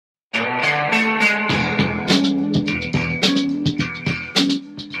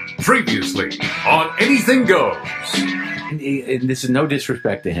Previously on Anything Goes. And this is no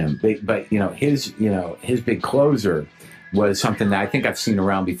disrespect to him, but his big closer was something that I think I've seen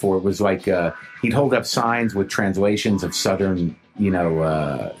around before. It was like he'd hold up signs with translations of Southern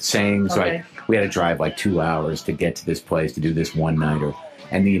sayings. Okay. Like we had to drive like 2 hours to get to this place to do this one nighter.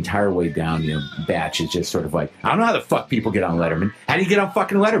 And the entire way down, Batch is just sort of like, I don't know how the fuck people get on Letterman. How do you get on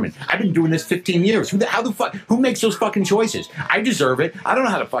fucking Letterman? I've been doing this 15 years. Who makes those fucking choices? I deserve it. I don't know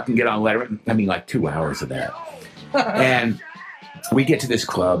how to fucking get on Letterman. I mean, like 2 hours of that. And we get to this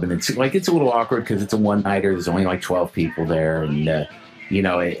club, and it's a little awkward because it's a one-nighter. There's only like 12 people there, and I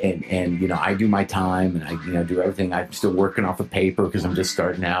do my time, and I do everything. I'm still working off of paper because I'm just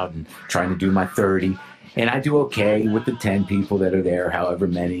starting out and trying to do my 30. And I do okay with the 10 people that are there, however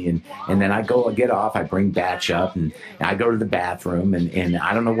many. And then I get off, I bring Batch up, and I go to the bathroom, and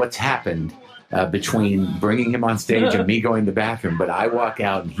I don't know what's happened between bringing him on stage and me going to the bathroom. But I walk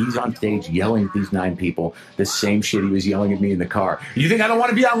out, and he's on stage yelling at these 9 people the same shit he was yelling at me in the car. You think I don't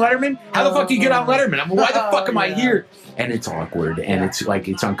want to be on Letterman? How the fuck do you get on Letterman? Why the fuck am I here? And it's awkward, and it's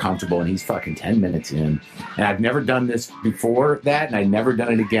uncomfortable, and he's fucking 10 minutes in. And I've never done this before that, and I've never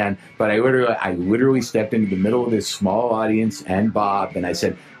done it again. But I literally stepped into the middle of this small audience and Bob, and I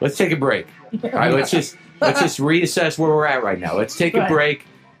said, let's take a break. All right, let's just reassess where we're at right now. Let's take a break.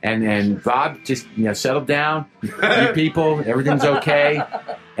 And Bob, just settle down. You people, everything's okay.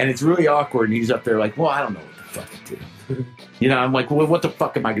 And it's really awkward, and he's up there like, well, I don't know what the fuck to do. I'm like, well, what the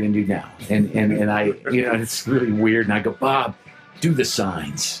fuck am I going to do now? And I, it's really weird. And I go, Bob, do the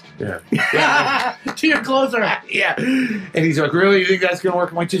signs. Yeah. To your closer. Yeah. And he's like, really? You think that's going to work?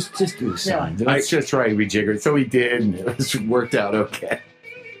 I'm like, just do the signs. And let's just try to rejigger it. So he did, and it worked out okay.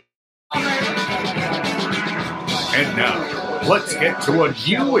 And now, let's get to a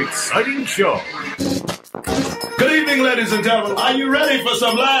new exciting show. Good evening, ladies and gentlemen. Are you ready for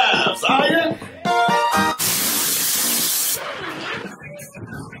some laughs? Are you?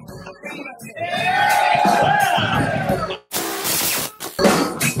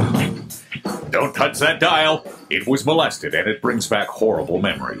 Don't touch that dial. It was molested, and it brings back horrible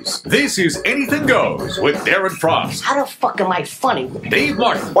memories. This is Anything Goes with Darren Frost, How the fuck am I funny? Dave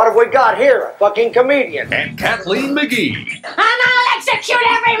Martin, What have we got here? A fucking comedian. and Kathleen McGee. And I'll execute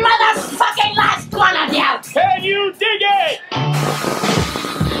every motherfucking last one of you! Can you dig it?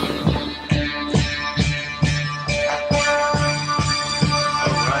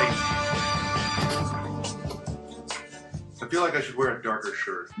 Alright. I feel like I should wear a darker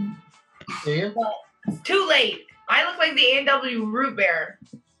shirt. Do you? Too late. I look like the A&W root bear.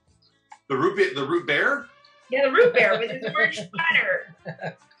 The root bear? Yeah, the root bear with his orange sweater.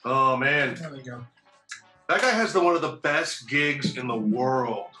 Oh man. There we go. That guy has one of the best gigs in the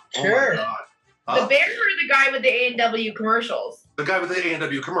world. Sure. Oh my god. The bear or the guy with the A&W commercials? The guy with the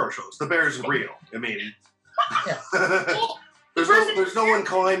A&W commercials. The bear's real. I mean, there's no one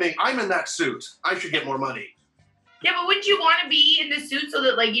climbing. I'm in that suit. I should get more money. Yeah, but wouldn't you want to be in the suit so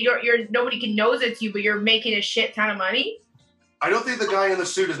that nobody can nose it's you, but you're making a shit ton of money? I don't think the guy in the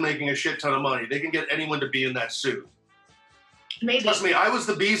suit is making a shit ton of money. They can get anyone to be in that suit. Maybe. Trust me, I was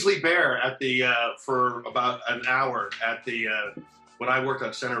the Beasley Bear at the for about an hour at the when I worked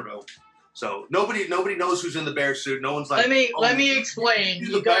at Centerville. So nobody knows who's in the bear suit. No one's like, Let me explain. You're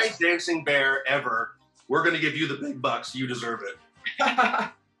You the guys, best dancing bear ever. We're gonna give you the big bucks. You deserve it.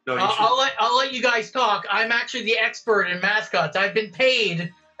 No, you I'll let you guys talk. I'm actually the expert in mascots. I've been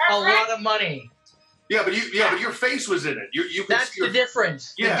paid a lot of money. Yeah, but your face was in it. You can That's see the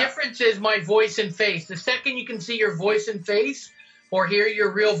difference. Yeah. The difference is my voice and face. The second you can see your voice and face or hear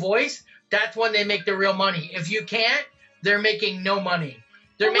your real voice, that's when they make the real money. If you can't, they're making no money.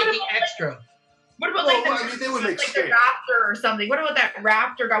 They're making extra. What about they would make the raptor or something? What about that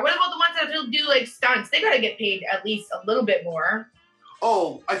raptor guy? What about the ones that do like stunts? They gotta get paid at least a little bit more.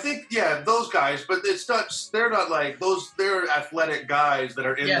 Oh, I think those guys, but it's not. They're not like those. They're athletic guys that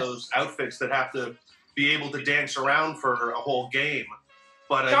are in those outfits that have to be able to dance around for a whole game.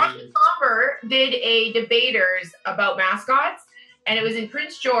 But Johnny Palmer did a debaters about mascots, and it was in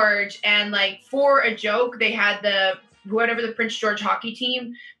Prince George. And like for a joke, they had whatever the Prince George hockey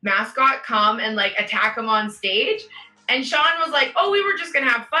team mascot come and like attack him on stage. And Sean was like, "Oh, we were just gonna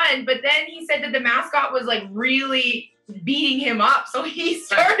have fun," but then he said that the mascot was like really beating him up, so he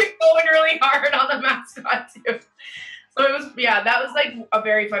started going really hard on the mascot too. So it was that was like a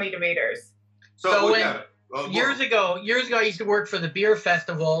very funny debaters. So years ago, I used to work for the beer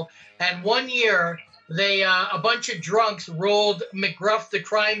festival, and one year they a bunch of drunks rolled McGruff the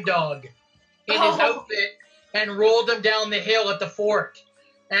crime dog in his outfit and rolled him down the hill at the fort.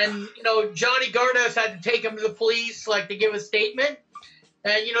 And Johnny Gardos had to take him to the police, like to give a statement.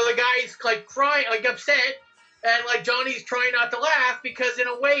 and the guy's like crying, like upset, and like Johnny's trying not to laugh because in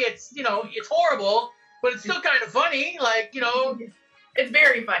a way it's it's horrible, but it's still kind of funny. Like it's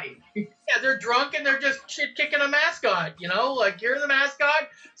very funny. Yeah, they're drunk and they're just shit kicking a mascot. Like you're the mascot,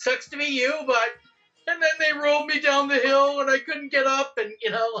 sucks to be you, but and then they rolled me down the hill and I couldn't get up, and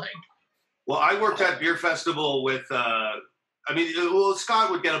like. Well, I worked at Beer Festival with.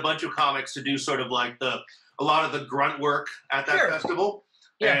 Scott would get a bunch of comics to do sort of like a lot of the grunt work at that festival,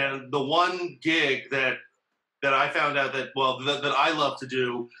 and the one gig that I found out that I love to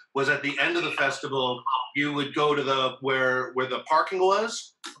do was at the end of the festival. You would go to where the parking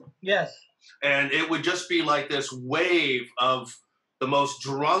was. Yes. And it would just be like this wave of the most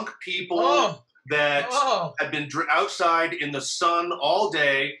drunk people that had been outside in the sun all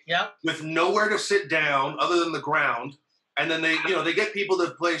day with nowhere to sit down other than the ground. And then they get people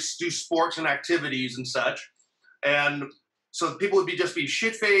to do sports and activities and such. And so people would just be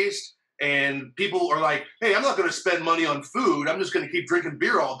shit-faced. And people are like, hey, I'm not going to spend money on food. I'm just going to keep drinking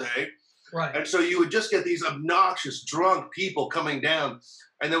beer all day. Right. And so you would just get these obnoxious, drunk people coming down.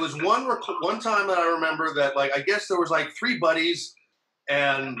 And there was one time that I remember that, like, I guess there was like 3 buddies.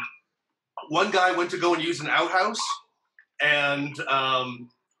 And one guy went to go and use an outhouse. And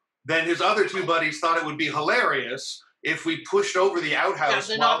then his other 2 buddies thought it would be hilarious if we pushed over the outhouse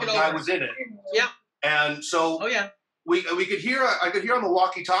while the guy was in it. Yeah. And so we could hear, I could hear on the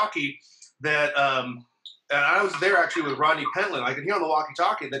walkie-talkie that, and I was there actually with Rodney Pentland. I could hear on the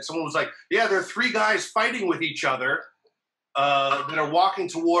walkie-talkie that someone was like, yeah, there are 3 guys fighting with each other that are walking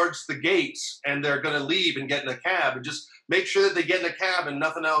towards the gates, and they're going to leave and get in a cab, and just make sure that they get in a cab and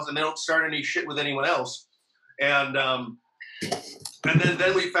nothing else, and they don't start any shit with anyone else. And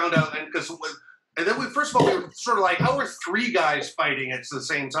then we found out, and then first of all, we were sort of like, how are 3 guys fighting at the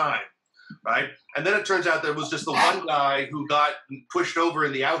same time? Right? And then it turns out there was just the one guy who got pushed over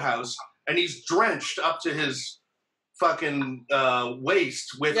in the outhouse, and he's drenched up to his fucking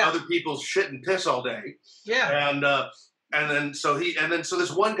waist with other people's shit and piss all day. Yeah. And so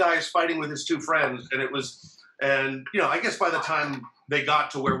this one guy is fighting with his 2 friends, and I guess by the time they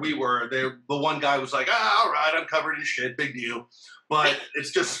got to where we were, the one guy was like, all right, I'm covered in shit, big deal. But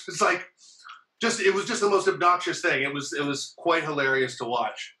it was just the most obnoxious thing. It was quite hilarious to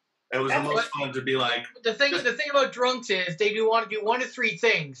watch. It was the most fun to be like. The thing about drunks is they want to do 1 of 3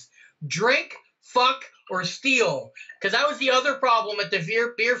 things: drink, fuck, or steal. Because that was the other problem at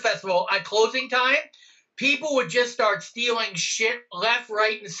the beer festival at closing time. People would just start stealing shit left,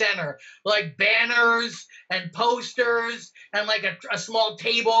 right, and center, like banners and posters and like a small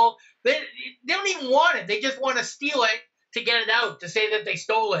table. They don't even want it. They just want to steal it to get it out, to say that they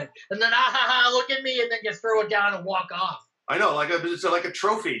stole it, and then look at me, and then just throw it down and walk off. I know, it's like a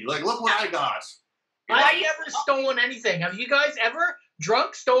trophy. Like, look what I got. I've never stolen anything. Have you guys ever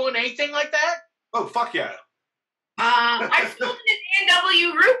drunk stolen anything like that? Oh, fuck yeah. I stole an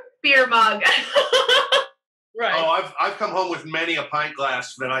A&W root beer mug. Right. Oh, I've come home with many a pint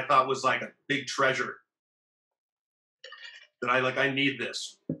glass that I thought was like a big treasure. That I need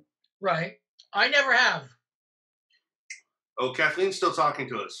this. Right. I never have. Oh, Kathleen's still talking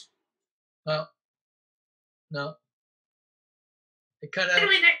to us. No. It cut out.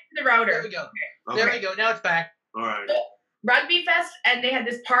 Literally next to the router. There we go. Okay. There we go. Now it's back. All right. So, Rugby Fest, and they had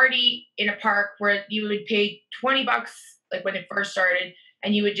this party in a park where you would pay $20, like when it first started,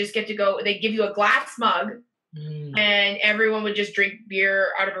 and you would just get to go. They'd give you a glass mug, and everyone would just drink beer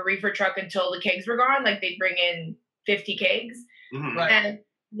out of a reefer truck until the kegs were gone. Like they'd bring in 50 kegs. Mm-hmm. Right. And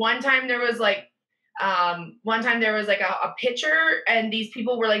one time there was like a pitcher, and these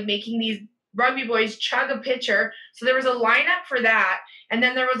people were like making these rugby boys chug a pitcher. So there was a lineup for that, and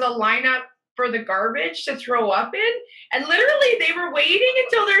then there was a lineup for the garbage to throw up in, and literally they were waiting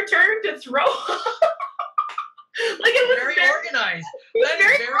until their turn to throw up. Like it was very organized. That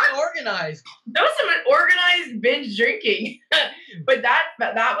is very organized. That was some organized binge drinking. But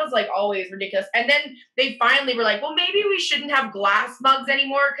that was like always ridiculous. And then they finally were like, well, maybe we shouldn't have glass mugs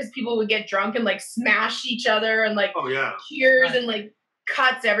anymore, because people would get drunk and like smash each other and like cheers and like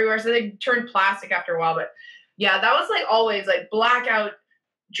cuts everywhere. So they turned plastic after a while. But yeah, that was like always like blackout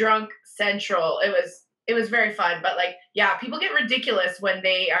drunk central. It was very fun. But like, yeah, people get ridiculous when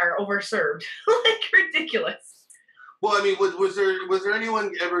they are overserved. Like ridiculous. Well, I mean, was there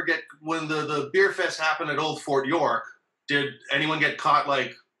anyone ever get, when the beer fest happened at Old Fort York, did anyone get caught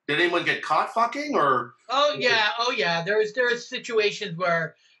fucking, or? Oh yeah. There are situations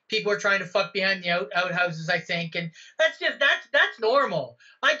where people are trying to fuck behind the outhouses, I think. And that's normal.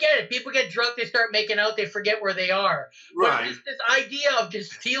 I get it. People get drunk, they start making out, they forget where they are. Right. But this idea of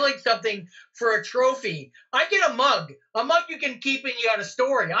just stealing something for a trophy. I get a mug. A mug you can keep and you got a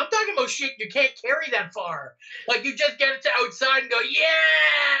story. I'm talking about shit you can't carry that far. Like you just get it to outside and go,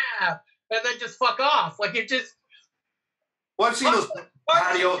 yeah! And then just fuck off. Like it just... Well, I've seen those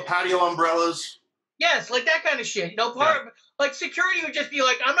patio umbrellas. Yes, like that kind of shit. Like security would just be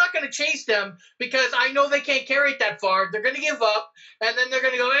like, I'm not going to chase them because I know they can't carry it that far. They're going to give up, and then they're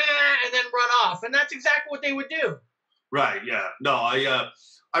going to go, and then run off. And that's exactly what they would do. Right, yeah. No, I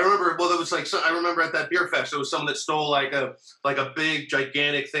remember, well, there was like, I remember at that beer fest, there was someone that stole like a big,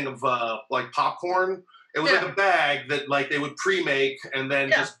 gigantic thing of like popcorn. It was like a bag that like they would pre-make and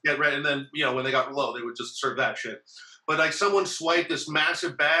then just get ready. And then, when they got low, they would just serve that shit. But like someone swiped this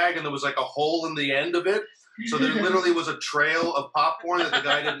massive bag and there was like a hole in the end of it. So there literally was a trail of popcorn that the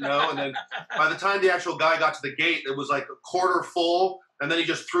guy didn't know. And then by the time the actual guy got to the gate, it was like a quarter full. And then he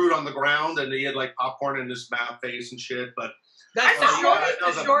just threw it on the ground and he had like popcorn in his mouth, face and shit. But that's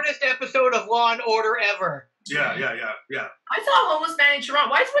the shortest episode of Law and Order ever. Yeah. I saw a homeless man in Toronto.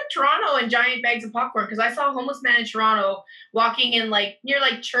 Why is it with Toronto and giant bags of popcorn? Because I saw a homeless man in Toronto walking in like near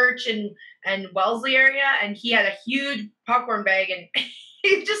like Church and Wellesley area, and he had a huge popcorn bag, and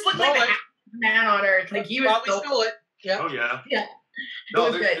he just looked like the man on earth. Like he was probably stole it. Yeah. Oh yeah. Yeah.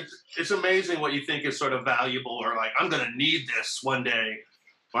 No, it's amazing what you think is sort of valuable, or like I'm gonna need this one day,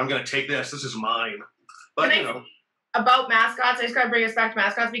 or I'm gonna take this. This is mine. But about mascots, I just gotta bring us back to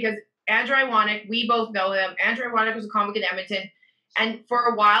mascots because Andrew Iwanek, we both know him. Andrew Iwanek was a comic in Edmonton, and for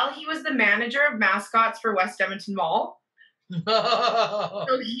a while he was the manager of mascots for West Edmonton Mall.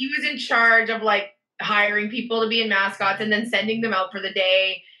 So he was in charge of like hiring people to be in mascots and then sending them out for the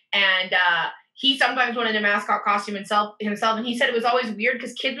day. And he sometimes wanted a mascot costume himself, and he said it was always weird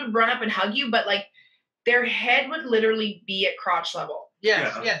because kids would run up and hug you, but like their head would literally be at crotch level.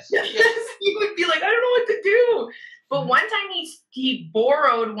 Yes. He would be like, I don't know what to do. But one time he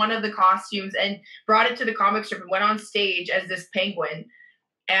borrowed one of the costumes and brought it to the comic strip and went on stage as this penguin.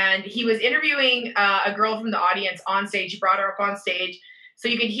 And he was interviewing a girl from the audience on stage. He brought her up on stage so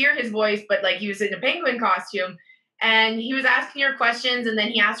you could hear his voice, but like he was in a penguin costume. And he was asking her questions, and then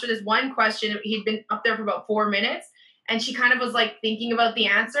he asked her this one question. He'd been up there for about 4 minutes, and she kind of was like thinking about the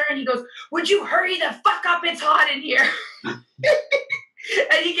answer. And he goes, "Would you hurry the fuck up? It's hot in here."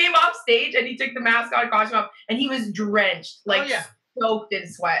 And he came off stage and he took the mascot costume off and he was drenched, like soaked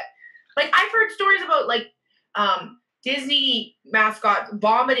in sweat. Like I've heard stories about like Disney mascots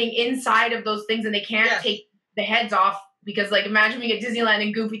vomiting inside of those things and they can't take the heads off because like imagine being at Disneyland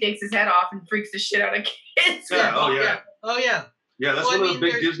and Goofy takes his head off and freaks the shit out of kids. Yeah, Yeah, that's one of the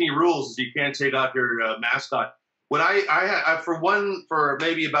big Disney rules is you can't take off your mascot. When I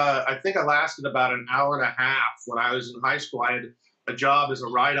think I lasted about an hour and a half when I was in high school. I had a job as a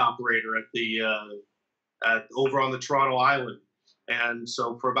ride operator at over on the Toronto Island, and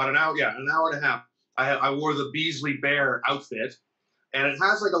so for about an hour and a half, I wore the Beasley Bear outfit, and it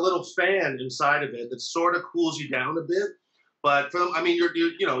has like a little fan inside of it that sort of cools you down a bit. But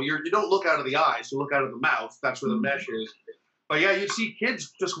you don't look out of the eyes, you look out of the mouth. That's where the mesh is. But yeah, you'd see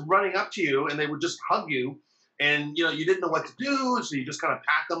kids just running up to you, and they would just hug you, and you didn't know what to do, so you just kind of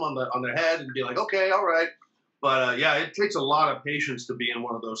pat them on their head and be like, okay, all right. But it takes a lot of patience to be in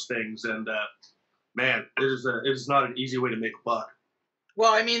one of those things, and man, it is not an easy way to make a buck.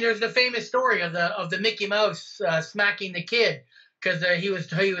 Well, I mean, there's the famous story of the Mickey Mouse smacking the kid because he was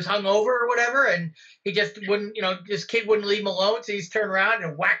hungover or whatever, and he just wouldn't, this kid wouldn't leave him alone, so he's turned around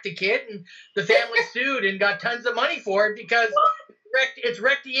and whacked the kid, and the family sued and got tons of money for it because it's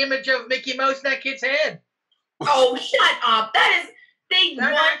wrecked the image of Mickey Mouse in that kid's head. Oh, shut up! They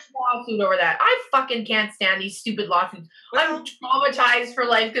won a lawsuit over that. I fucking can't stand these stupid lawsuits. I'm traumatized for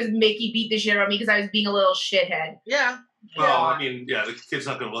life because Mickey beat the shit out of me because I was being a little shithead. Yeah. Well, I mean, the kid's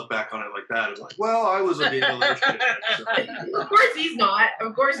not going to look back on it like that. It's like, well, I was being a little shithead. So. Of course he's not.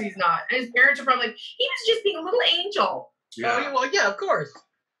 Of course he's not. And his parents are probably like, he was just being a little angel. Yeah. Oh, well, yeah, of course.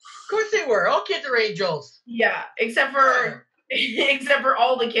 Of course they were. All kids are angels. Yeah, except for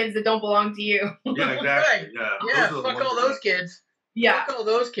all the kids that don't belong to you. Yeah, exactly. Right. Yeah, fuck all those kids. Yeah. Fuck all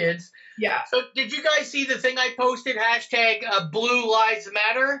those kids. Yeah. So did you guys see the thing I posted? Hashtag Blue Lives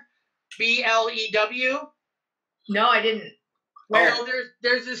Matter. BLEW. No, I didn't. Well,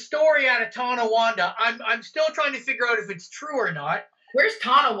 there's a story out of Tonawanda. I'm still trying to figure out if it's true or not. Where's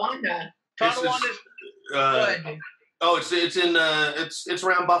Tonawanda? Tonawanda's it's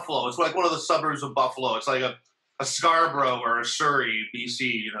around Buffalo. It's like one of the suburbs of Buffalo. It's like a Scarborough or a Surrey,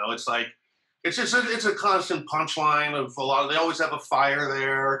 BC. It's like It's just it's a constant punchline of a lot. They always have a fire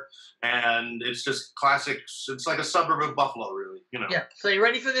there, and it's just classic. It's like a suburb of Buffalo, really. You know. Yeah. So you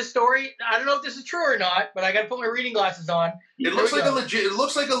ready for this story? I don't know if this is true or not, but I got to put my reading glasses on. It looks like a legit. It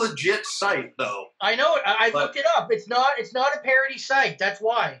looks like a legit site, though. I know it. I looked it up. It's not a parody site. That's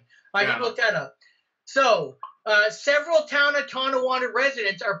why I did look that up. So. Several town of Tonawanda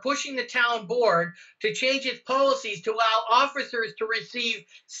residents are pushing the town board to change its policies to allow officers to receive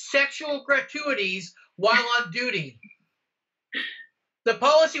sexual gratuities while on duty. The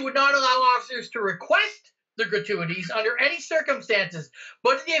policy would not allow officers to request the gratuities under any circumstances,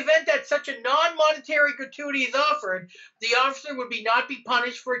 but in the event that such a non-monetary gratuity is offered, the officer would not be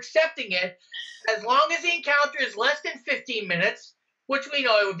punished for accepting it as long as the encounter is less than 15 minutes, which we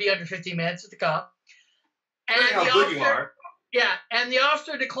know it would be under 15 minutes at the cop. And the officer, and the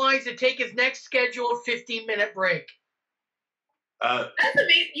officer declines to take his next scheduled 15-minute break. That's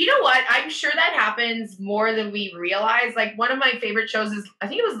amazing. You know what? I'm sure that happens more than we realize. Like, one of my favorite shows is, I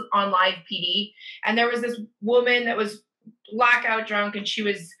think it was on Live PD, and there was this woman that was blackout drunk, and she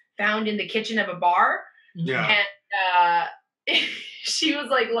was found in the kitchen of a bar. Yeah. And she was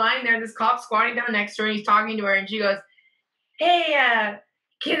like lying there, and this cop squatting down next to her, and he's talking to her, and she goes, "Hey,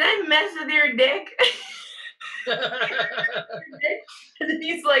 can I mess with your dick?" And then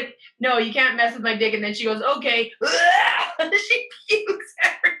he's like, "No, you can't mess with my dick." And then she goes, "Okay." She pukes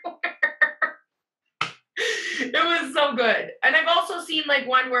everywhere. It was so good. And I've also seen like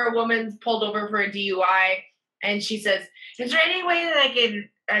one where a woman's pulled over for a DUI, and she says, "Is there any way that I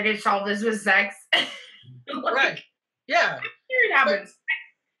can solve this with sex?" Right. Yeah. Here it happens.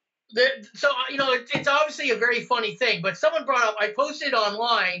 So, you know, it's obviously a very funny thing, but someone brought up, I posted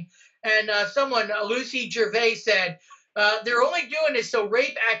online, and Lucy Gervais said, they're only doing this so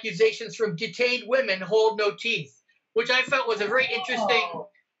rape accusations from detained women hold no teeth, which I felt was a very interesting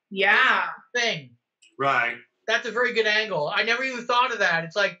thing. Right. That's a very good angle. I never even thought of that.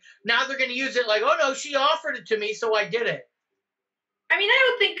 It's like, now they're going to use it like, oh, no, she offered it to me, so I did it. I mean, I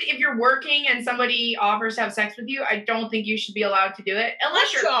don't think if you're working and somebody offers to have sex with you, I don't think you should be allowed to do it.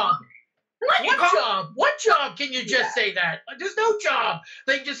 Unless you're... What job can you just say that? There's no job.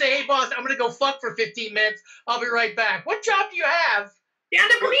 They can just say, "Hey, boss, I'm going to go fuck for 15 minutes. I'll be right back." What job do you have?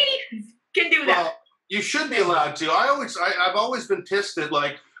 Stand-up comedians can do that. Well, you should be allowed to. I've always been pissed at,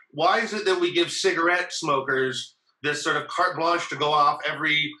 like, why is it that we give cigarette smokers this sort of carte blanche to go off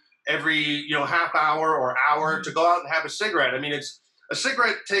every half hour or hour to go out and have a cigarette? I mean, a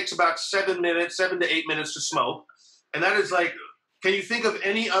cigarette takes about 7 to 8 minutes to smoke, and that is like. Can you think of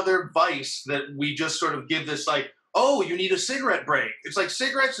any other vice that we just sort of give this, like, oh, you need a cigarette break? It's like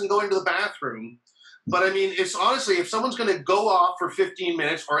cigarettes and going to the bathroom. But I mean, it's honestly, if someone's going to go off for 15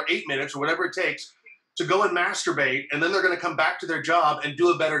 minutes or 8 minutes or whatever it takes to go and masturbate, and then they're going to come back to their job and do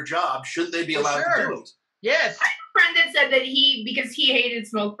a better job, shouldn't they be allowed to do it? Yes. I have a friend that said that because he hated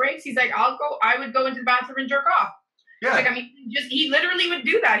smoke breaks, he's like, I would go into the bathroom and jerk off. Yeah. Like, I mean, he literally would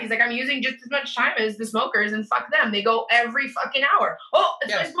do that. He's like, I'm using just as much time as the smokers, and fuck them. They go every fucking hour. Oh,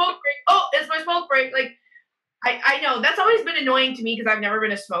 it's my smoke break. Oh, it's my smoke break. Like, I know that's always been annoying to me because I've never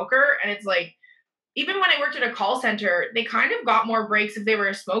been a smoker, and it's like, even when I worked at a call center, they kind of got more breaks if they were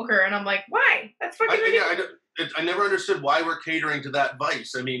a smoker, and I'm like, why? That's fucking ridiculous. I never understood why we're catering to that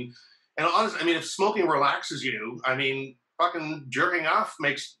vice. I mean, and honestly, I mean, if smoking relaxes you, I mean, fucking jerking off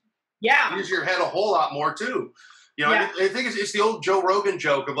makes use your head a whole lot more too. You know, I think it's the old Joe Rogan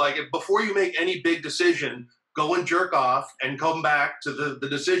joke of like, before you make any big decision, go and jerk off and come back to the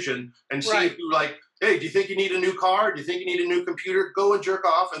decision and see if you're like, hey, do you think you need a new car? Do you think you need a new computer? Go and jerk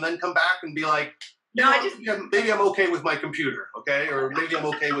off and then come back and be like, maybe I'm okay with my computer, okay? Or maybe I'm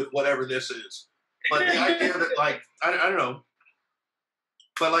okay with whatever this is. But the idea that, like, I don't know.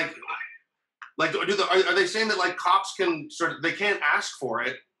 But like are they saying that like cops can they can't ask for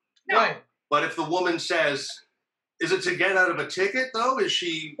it? No. Right. But if the woman says, is it to get out of a ticket, though? Is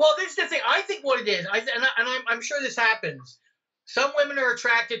she... Well, this is the thing. I think what it is, I'm sure this happens. Some women are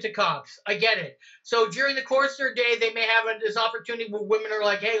attracted to cops. I get it. So during the course of their day, they may have this opportunity where women are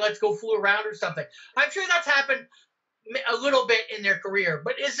like, hey, let's go fool around or something. I'm sure that's happened a little bit in their career.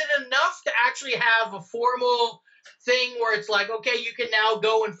 But is it enough to actually have a formal thing where it's like, okay, you can now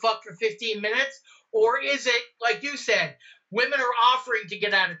go and fuck for 15 minutes? Or is it, like you said, women are offering to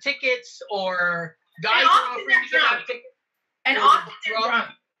get out of tickets, or... guys are offering to get out of tickets, and often they're drunk,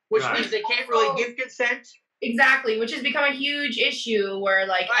 which means they can't really give consent. Exactly, which has become a huge issue. Where,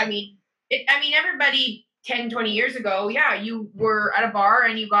 like, I mean, everybody 10, 20 years ago, you were at a bar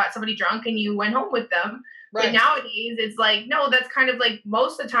and you got somebody drunk and you went home with them. Right. But nowadays, it's like, no, that's kind of like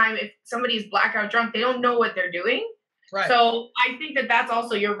most of the time, if somebody is blackout drunk, they don't know what they're doing. Right. So I think that's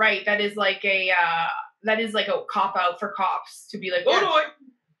also, you're right. That is like a cop out for cops to be like, oh no,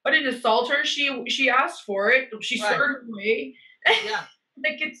 I didn't assault her. She asked for it. She started away. Yeah.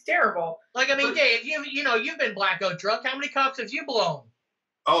 Like, it's terrible. Like, I mean, Dave, you've been blackout drunk. How many cops have you blown?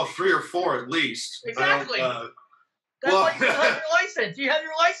 Oh, 3 or 4 at least. Exactly. That's why you still have your license. You have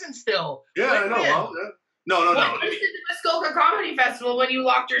your license still. Yeah, I know. Well, no. Well, you did the Muskoka Comedy Festival when you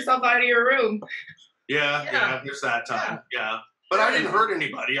locked yourself out of your room. Yeah, there's that time. Yeah. But I didn't hurt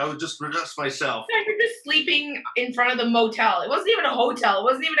anybody. I was just myself. Yeah, you're just sleeping in front of the motel. It wasn't even a hotel. It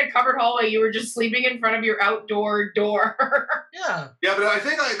wasn't even a covered hallway. You were just sleeping in front of your outdoor door. Yeah. Yeah, but I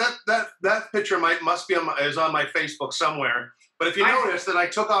think that picture must be on my Facebook somewhere. But if you notice that I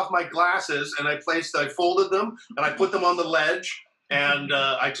took off my glasses and I folded them and I put them on the ledge. And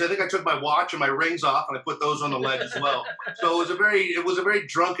I think I took my watch and my rings off and I put those on the ledge as well. So it was a very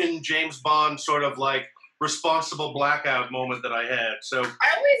drunken James Bond sort of like responsible blackout moment that I had. So I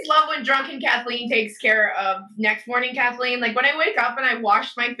always love when drunken Kathleen takes care of next morning Kathleen. Like when I wake up and I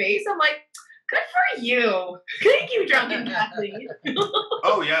wash my face, I'm like, good for you. Thank you, drunken Kathleen.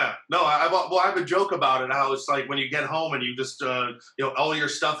 Oh yeah, no, I have a joke about it. How it's like when you get home and you just all your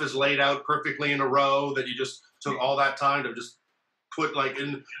stuff is laid out perfectly in a row, that you just took all that time to just put like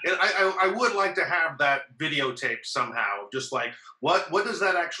in. And I would like to have that videotape somehow. Just like what does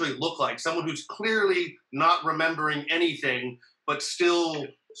that actually look like? Someone who's clearly not remembering anything, but still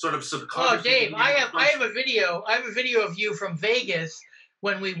sort of subconsciously. Oh, Dave, I have a video. I have a video of you from Vegas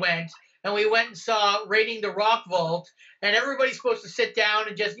when we went. And we went and saw Raiding the Rock Vault, and everybody's supposed to sit down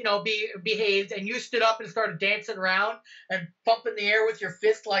and just, be behaved. And you stood up and started dancing around and pumping the air with your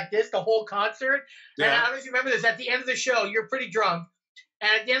fist like this the whole concert. Yeah. And I don't know if you remember this. At the end of the show, you're pretty drunk.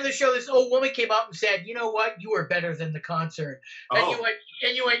 And at the end of the show, this old woman came up and said, "You know what? You were better than the concert." And you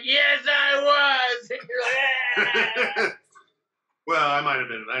went, "Yes, I was." And you're like, Well, I might have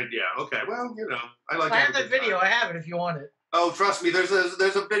been. Yeah. Okay. Well, I like. I have that video. I have it if you want it. Oh, trust me. There's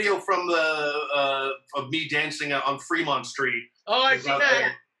a video from of me dancing on Fremont Street. Oh, I've seen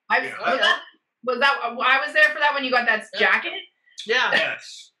that. Was that? I was there for that when you got that jacket. Yeah.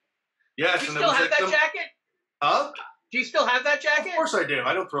 Yes. Yes. Do you still have that jacket? Huh? Do you still have that jacket? Of course I do.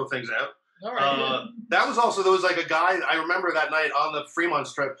 I don't throw things out. All right. There was like a guy. I remember that night on the Fremont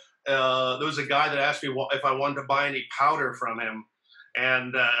Strip. There was a guy that asked me if I wanted to buy any powder from him.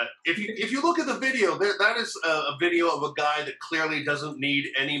 And if you look at the video, that is a video of a guy that clearly doesn't need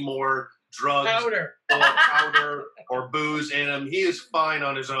any more drugs powder or booze in him. He is fine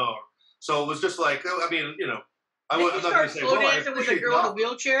on his own. So it was just like, I mean, I'm not going to say, slow dancing with a girl in a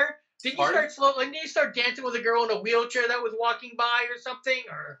wheelchair? Didn't you start dancing with a girl in a wheelchair that was walking by or something?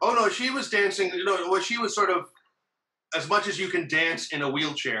 Or? Oh no, she was dancing. She was sort of as much as you can dance in a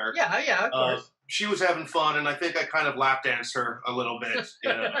wheelchair. Yeah, of course. She was having fun, and I think I kind of lap danced her a little bit.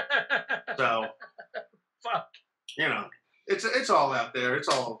 So, fuck. It's all out there. It's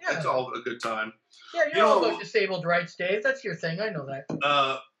all a good time. Yeah, you're all about disabled rights, Dave. That's your thing. I know that.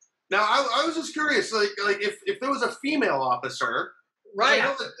 Now I was just curious, like if there was a female officer. Right.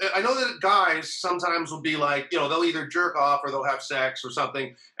 I know that guys sometimes will be like, they'll either jerk off or they'll have sex or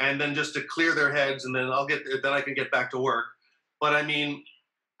something, and then just to clear their heads, and then I can get back to work. But I mean,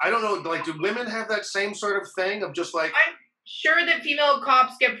 I don't know. Like, do women have that same sort of thing of just like? I'm sure that female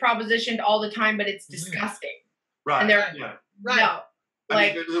cops get propositioned all the time, but it's disgusting. Right. And they're right. No.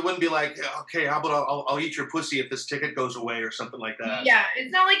 I mean, it wouldn't be like, okay, how about I'll eat your pussy if this ticket goes away or something like that. Yeah,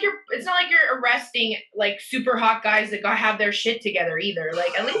 it's not like you're arresting like super hot guys that have their shit together either.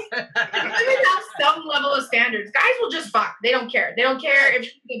 Like at least women have some level of standards. Guys will just fuck. They don't care. They don't care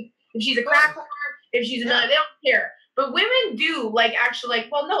if she's a crack whore, if she's another. They don't care. But women do actually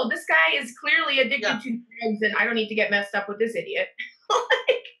well, no, this guy is clearly addicted to drugs, and I don't need to get messed up with this idiot.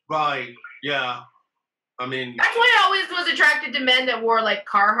 Right. Yeah. I mean, that's why I always was attracted to men that wore like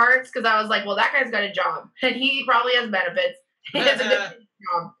Carhartts, because I was like, well, that guy's got a job and he probably has benefits. He has a good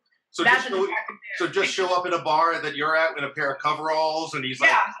job. So just show up in a bar that you're at in a pair of coveralls, and he's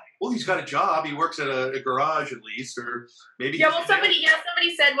like, well, he's got a job. He works at a garage at least, or maybe. Yeah. Well, somebody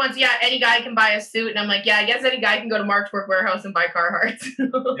said once, any guy can buy a suit, and I'm like, I guess any guy can go to Mark's Work Warehouse and buy Carhartts.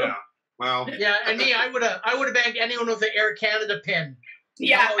 Yeah. Well. Yeah, and me, I would have bagged anyone with the Air Canada pin.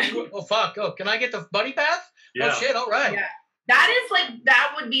 Yeah. Oh fuck! Oh, can I get the buddy pass? Yeah. Oh shit! All right. Yeah.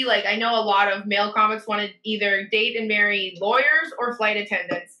 That would be like, I know a lot of male comics want to either date and marry lawyers or flight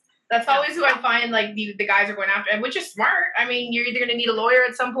attendants. That's always who I find like the guys are going after, which is smart. I mean, you're either going to need a lawyer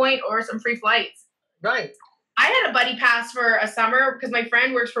at some point or some free flights. Right. I had a buddy pass for a summer because my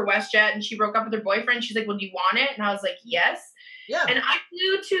friend works for WestJet and she broke up with her boyfriend. She's like, well, do you want it? And I was like, yes. Yeah. And I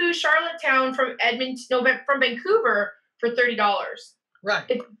flew to Charlottetown from Vancouver for $30. Right.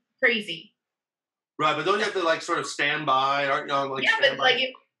 It's crazy. Right, but don't you have to like sort of stand by? Aren't you on like? Yeah, but like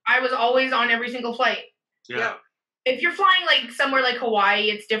I was always on every single flight. Yeah. If you're flying like somewhere like Hawaii,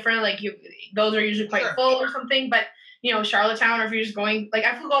 it's different. Like those are usually quite full or something. But you know, Charlottetown, or if you're just going, like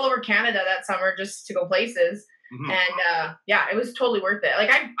I flew all over Canada that summer just to go places, and yeah, it was totally worth it. Like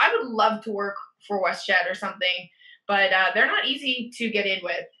I would love to work for WestJet or something, but they're not easy to get in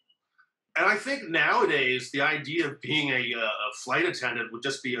with. And I think nowadays the idea of being a flight attendant would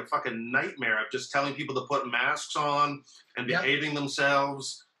just be a fucking nightmare of just telling people to put masks on and behaving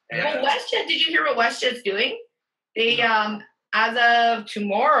themselves. And Well, WestJet, did you hear what WestJet's doing? They, as of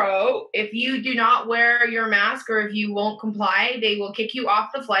tomorrow, if you do not wear your mask or if you won't comply, they will kick you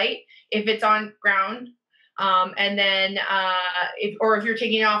off the flight if it's on ground. And then if you're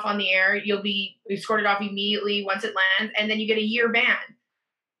taking it off on the air, you'll be escorted off immediately once it lands, and then you get a year ban.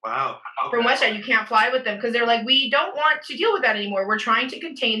 Wow. Okay. From WestJet, you can't fly with them because they're like, we don't want to deal with that anymore. We're trying to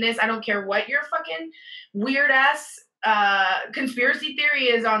contain this. I don't care what your fucking weird ass conspiracy theory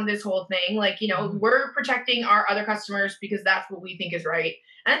is on this whole thing. Like, you know, we're protecting our other customers because that's what we think is right.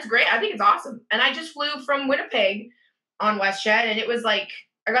 And it's great. I think it's awesome. And I just flew from Winnipeg on WestJet, and it was like,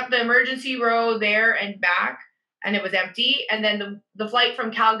 I got the emergency row there and back, and it was empty. And then the flight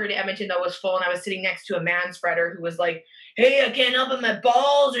from Calgary to Edmonton, though, was full, and I was sitting next to a man spreader who was like, hey, I can't help it, my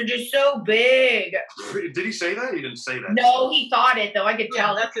balls are just so big. Did he say that? He didn't say that. No, he thought it, though. I could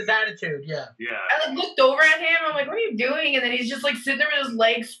tell. That's his attitude, yeah. Yeah. I like looked over at him. I'm like, what are you doing? And then he's just like sitting there with his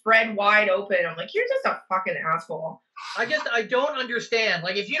legs spread wide open. I'm like, you're just a fucking asshole. I don't understand.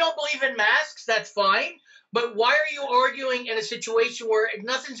 Like, if you don't believe in masks, that's fine. But why are you arguing in a situation where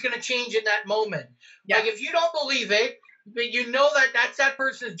nothing's going to change in that moment? Yeah. Like, if you don't believe it, but you know that that's that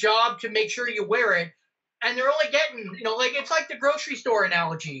person's job to make sure you wear it, and they're only getting, you know, like, it's like the grocery store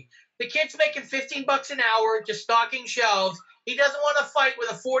analogy. The kid's making $15 an hour just stocking shelves. He doesn't want to fight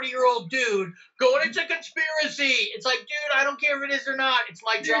with a 40-year-old dude going, it's a conspiracy. It's like, dude, I don't care if it is or not. It's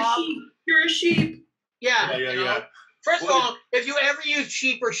my job. You're a sheep. Yeah. Yeah. First of all, if you ever use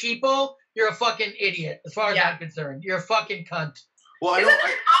sheep or sheeple, you're a fucking idiot, as far as I'm concerned. You're a fucking cunt. Well, Isn't there a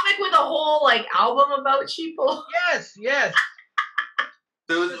comic with a whole like album about sheeple? Yes.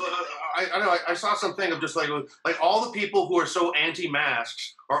 There was, I don't know. I saw something of just like all the people who are so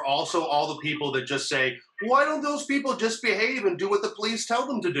anti-masks are also all the people that just say, why don't those people just behave and do what the police tell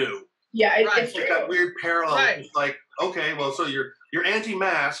them to do? Yeah, it's like that weird parallel. Right. It's like, okay, well, so you're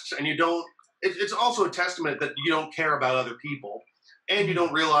anti-masks and you don't. It's also a testament that you don't care about other people, and you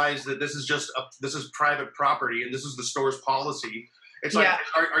don't realize that this is this is private property and this is the store's policy. It's like,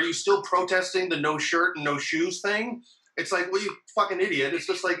 are you still protesting the no shirt and no shoes thing? It's like, well, you fucking idiot. It's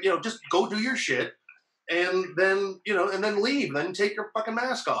just like, you know, just go do your shit and then, you know, and then leave, then take your fucking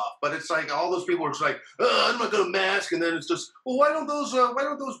mask off. But it's like all those people are just like, I'm not going to mask. And then it's just, well, why don't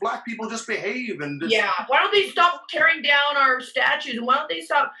those black people just behave? And just, why don't they stop tearing down our statues? And why don't they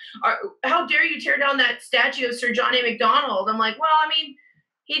stop? How dare you tear down that statue of Sir John A. Macdonald? I'm like, well, I mean,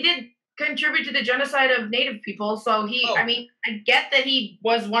 he did contribute to the genocide of Native people. So I mean, I get that he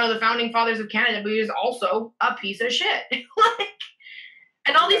was one of the founding fathers of Canada, but he was also a piece of shit.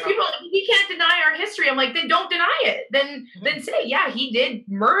 And all these people, we can't deny our history. I'm like, then don't deny it. Then say, yeah, he did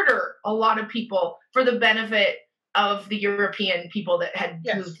murder a lot of people for the benefit of the European people that had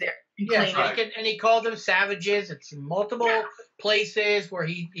moved there. Yes, and he called them savages. It's in multiple places where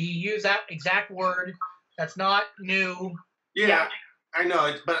he used that exact word. That's not new. Yeah. I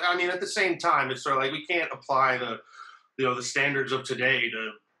know, but I mean, at the same time, it's sort of like we can't apply the standards of today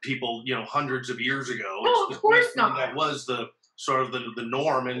to people, you know, hundreds of years ago. No, of course not. That was the sort of the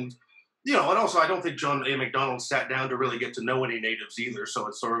norm, and you know, and also I don't think John A. Macdonald sat down to really get to know any natives either. So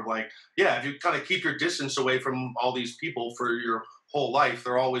it's sort of like, yeah, if you kind of keep your distance away from all these people for your whole life,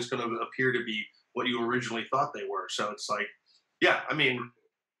 they're always going to appear to be what you originally thought they were. So it's like, yeah, I mean.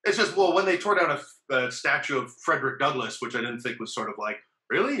 It's just, well, when they tore down a statue of Frederick Douglass, which I didn't think was sort of like,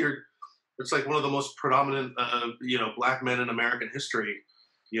 really? It's like one of the most predominant, you know, black men in American history,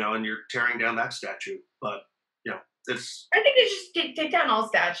 you know, and you're tearing down that statue. But, you know, it's... I think they just take down all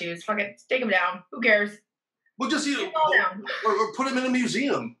statues. Fucking take them down. Who cares? Well, just, you know, or put them in a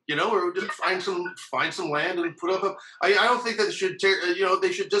museum, you know, or just find some land and put up I don't think that they should tear, you know,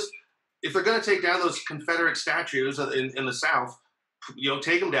 they should just, if they're going to take down those Confederate statues in the South, you know,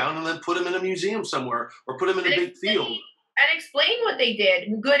 take them down and then put them in a museum somewhere or put them in a big field. And explain what they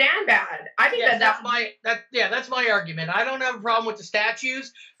did, good and bad. I think that's my argument. I don't have a problem with the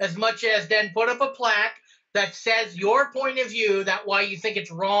statues as much as then put up a plaque that says your point of view, that why you think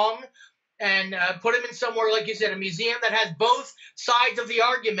it's wrong, and put him in somewhere, like you said, a museum that has both sides of the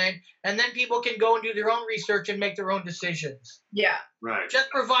argument, and then people can go and do their own research and make their own decisions. Yeah. Right. Just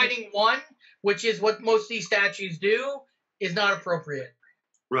providing one, which is what most of these statues do, is not appropriate.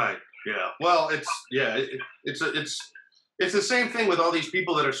 Right. Yeah. Well, it's the same thing with all these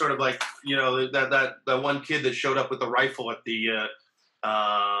people that are sort of like, you know, that one kid that showed up with the rifle at the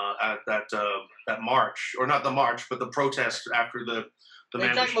at that march, or not the march, but the protest after the man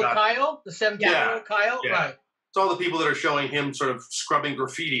was talking about shot. Kyle, the 17-year-old Kyle, Yeah. right? It's all the people that are showing him sort of scrubbing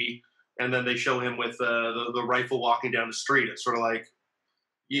graffiti, and then they show him with the rifle walking down the street. It's sort of like,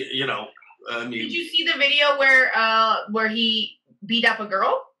 you know. I mean, did you see the video where he beat up a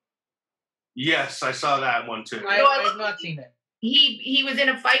girl? Yes, I saw that one too. I have not seen it. He was in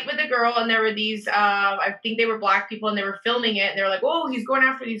a fight with a girl, and there were these I think they were black people, and they were filming it, and they were like, "Oh, he's going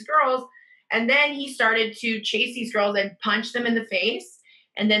after these girls," and then he started to chase these girls and punch them in the face,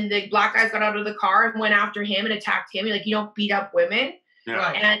 and then the black guys got out of the car and went after him and attacked him. Like, you don't beat up women.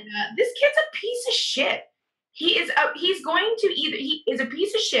 Yeah. And this kid's a piece of shit. He is a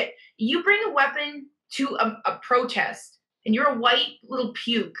piece of shit. You bring a weapon to a protest, and you're a white little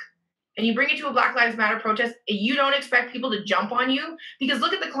puke, and you bring it to a Black Lives Matter protest, and you don't expect people to jump on you? Because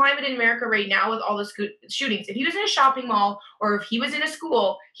look at the climate in America right now with all the shootings. If he was in a shopping mall or if he was in a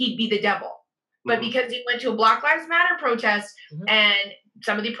school, he'd be the devil. But because he went to a Black Lives Matter protest and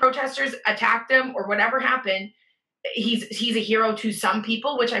some of the protesters attacked him or whatever happened, he's a hero to some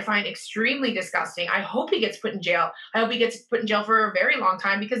people, which I find extremely disgusting. I hope he gets put in jail. I hope he gets put in jail for a very long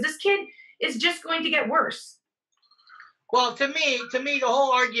time, because this kid is just going to get worse. Well, to me, the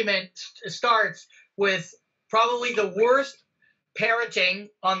whole argument starts with probably the worst parenting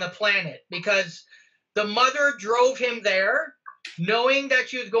on the planet, because the mother drove him there, knowing that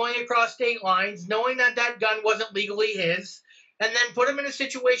she was going across state lines, knowing that that gun wasn't legally his, and then put him in a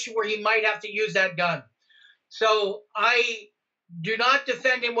situation where he might have to use that gun. So I do not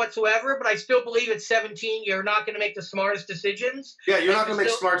defend him whatsoever, but I still believe at 17, you're not going to make the smartest decisions. Yeah, you're not going to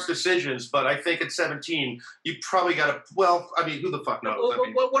make smart decisions, but I think at 17, you probably got to, well, I mean, who the fuck knows?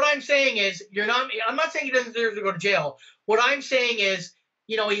 Well, what I'm saying is, I'm not saying he doesn't deserve to go to jail. What I'm saying is,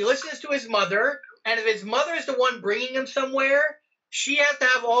 you know, he listens to his mother, and if his mother is the one bringing him somewhere, she has to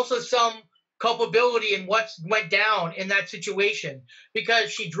have also some culpability in what went down in that situation, because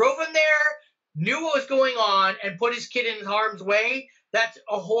she drove him there, knew what was going on, and put his kid in harm's way. That's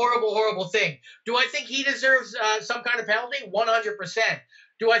a horrible, horrible thing. Do I think he deserves some kind of penalty? 100%.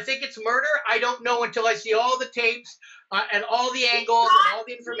 Do I think it's murder? I don't know until I see all the tapes and all the angles and all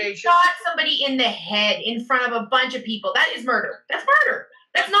the information. Shot somebody in the head in front of a bunch of people. That is murder. That's murder.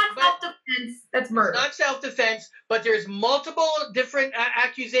 That's not self-defense. That's murder. It's not self-defense, but there's multiple different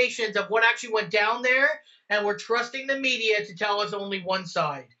accusations of what actually went down there, and we're trusting the media to tell us only one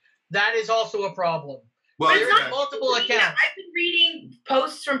side. That is also a problem. Well, there's multiple accounts. I've been reading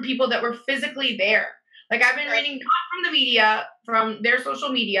posts from people that were physically there. Like, I've been reading not from the media, from their social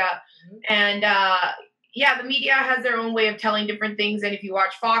media. And the media has their own way of telling different things. And if you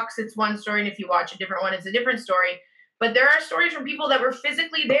watch Fox, it's one story. And if you watch a different one, it's a different story. But there are stories from people that were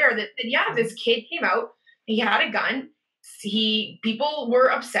physically there that said, this kid came out, he had a gun. People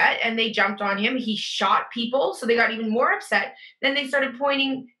were upset and they jumped on him. He shot people, so they got even more upset. Then they started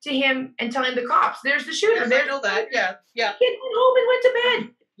pointing to him and telling the cops, "There's the shooter." Yes, I know that. Yeah. The kid went home and went to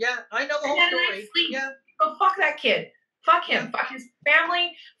bed. Yeah, I know the whole story. Yeah. So fuck that kid. Fuck him. Fuck his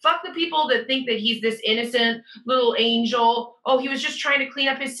family. Fuck the people that think that he's this innocent little angel. Oh, he was just trying to clean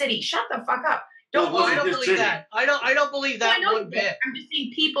up his city. Shut the fuck up. I don't believe that. I don't believe that one bit. I'm just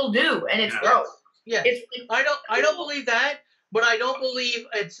saying people do, and it's gross. Yeah, I don't believe that, but I don't believe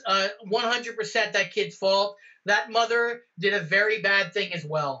it's 100% that kid's fault. That mother did a very bad thing as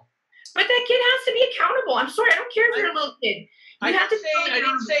well. But that kid has to be accountable. I'm sorry, I don't care if you're a little kid. I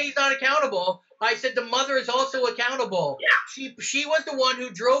didn't say he's not accountable. I said the mother is also accountable. Yeah. She was the one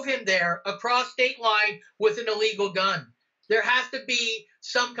who drove him there across state line with an illegal gun. There has to be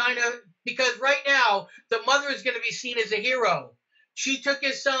some kind of, because right now the mother is going to be seen as a hero. She took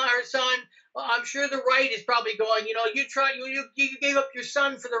her son. I'm sure the right is probably going, you gave up your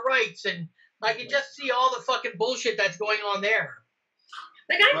son for the rights, and I can just see all the fucking bullshit that's going on there.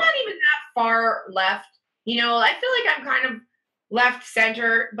 Like, I'm not even that far left. I feel like I'm kind of left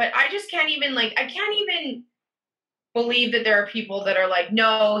center, but I just can't even, I can't even believe that there are people that are like,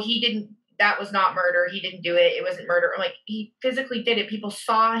 no, he didn't, that was not murder. He didn't do it. It wasn't murder. I'm like, he physically did it. People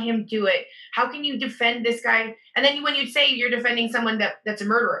saw him do it. How can you defend this guy? And then when you say you're defending someone that's a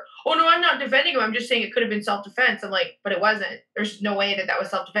murderer, oh no, I'm not defending him. I'm just saying it could have been self-defense. I'm like, but it wasn't. There's no way that was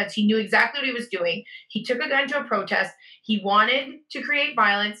self-defense. He knew exactly what he was doing. He took a gun to a protest. He wanted to create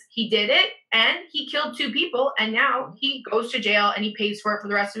violence. He did it, and he killed 2 people, and now he goes to jail and he pays for it for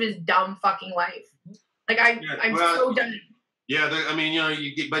the rest of his dumb fucking life. Like I'm so done. Yeah, I mean, you know,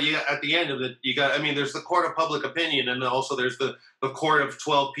 but at the end of it, you got. I mean, there's the court of public opinion, and also there's the court of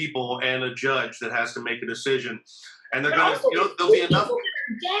 12 people and a judge that has to make a decision. And they're going to, you know, there'll be enough.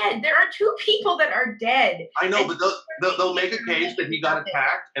 Dead. There are 2 people that are dead. I know, but they'll make a case that he got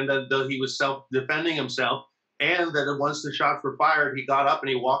attacked and that he was self-defending himself, and that once the shots were fired, he got up and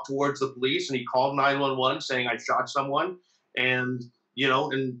he walked towards the police and he called 911 saying, "I shot someone," and you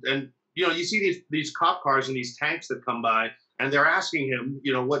know, and you know, you see these cop cars and these tanks that come by, and they're asking him,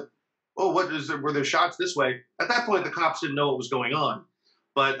 you know, were there shots this way? At that point, the cops didn't know what was going on.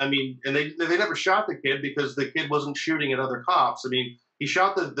 But I mean, and they never shot the kid because the kid wasn't shooting at other cops. I mean, he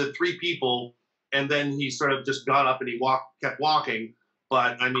shot the 3 people, and then he sort of just got up and he kept walking.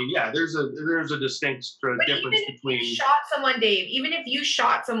 But I mean, yeah, there's a distinct sort of difference between. If you shot someone, Dave. Even if you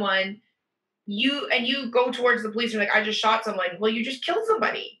shot someone, you go towards the police and you're like, I just shot someone. Well, you just killed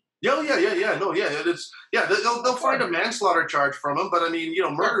somebody. Yeah. They'll find a manslaughter charge from him, but I mean, you know,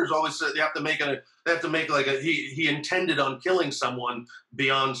 murder is always they have to make like a he intended on killing someone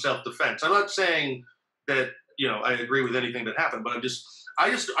beyond self-defense. I'm not saying that, you know, I agree with anything that happened, but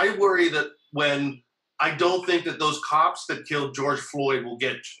I worry that I don't think that those cops that killed George Floyd will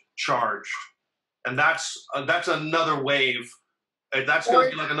get charged, and that's another wave. That's going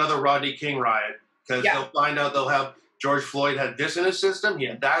to be like another Rodney King riot, because they'll find out they'll have. George Floyd had this in his system. He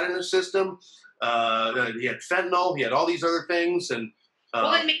had that in his system. He had fentanyl. He had all these other things. And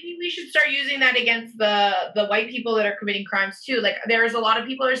well, then maybe we should start using that against the white people that are committing crimes too. Like, there's a lot of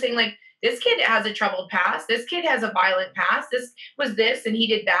people that are saying, like, this kid has a troubled past. This kid has a violent past. This was this, and he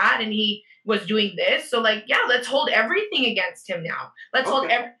did that, and he was doing this. So, like, yeah, let's hold everything against him now. Let's hold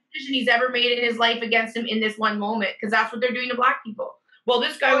every decision he's ever made in his life against him in this one moment, because that's what they're doing to black people. Well,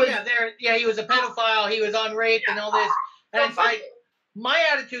 this guy was. He was a pedophile. He was on rape and all this. And it's like, my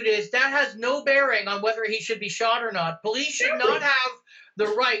attitude is that has no bearing on whether he should be shot or not. Police should not have the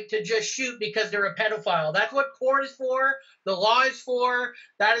right to just shoot because they're a pedophile. That's what court is for. The law is for.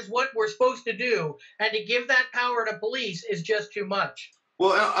 That is what we're supposed to do. And to give that power to police is just too much.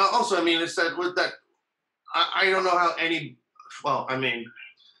 Well, also, I mean, it's that with that. I don't know how any. Well, I mean,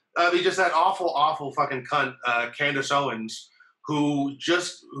 just that awful fucking cunt, Candace Owens.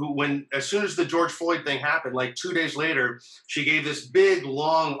 As soon as the George Floyd thing happened, like 2 days later, she gave this big,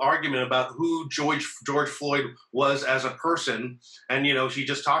 long argument about who George Floyd was as a person. And, you know, she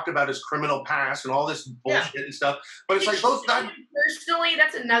just talked about his criminal past and all this bullshit and stuff. But it's like personally,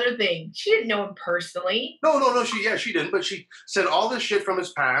 that's another thing. She didn't know him personally. No, she didn't. But she said all this shit from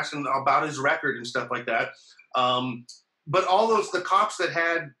his past and about his record and stuff like that. But all the cops that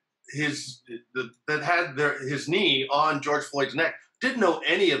had his knee on George Floyd's neck didn't know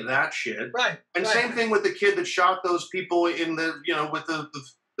any of that shit. Right. And same thing with the kid that shot those people in the, you know, with the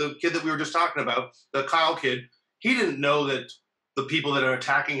kid that we were just talking about, the Kyle kid. He didn't know that the people that are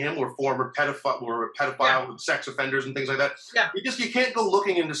attacking him were former pedophile sex offenders and things like that. Yeah. You can't go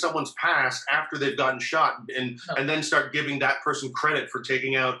looking into someone's past after they've gotten shot and then start giving that person credit for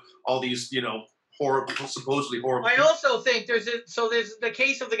taking out all these, you know, supposedly horrible. I also think there's the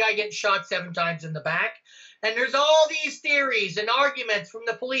case of the guy getting shot 7 times in the back, and there's all these theories and arguments from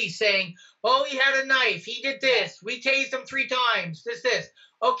the police saying, oh, he had a knife, he did this, we tased him 3 times, this.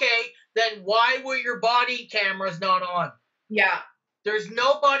 Okay, then why were your body cameras not on? Yeah. There's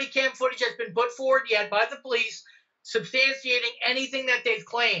no body cam footage that's been put forward yet by the police substantiating anything that they've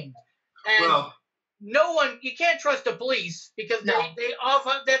claimed. And you can't trust the police because they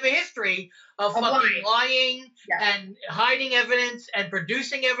have a history of fucking lying and hiding evidence and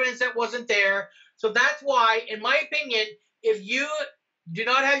producing evidence that wasn't there. So that's why, in my opinion, if you do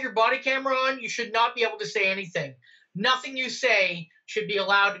not have your body camera on, you should not be able to say anything. Nothing you say should be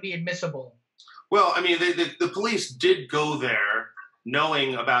allowed to be admissible. Well, I mean, the police did go there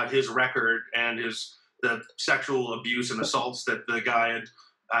knowing about his record and the sexual abuse and assaults that the guy had.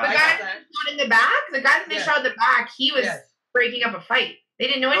 The guy that shot in the back? The guy that they shot in the back, he was breaking up a fight. They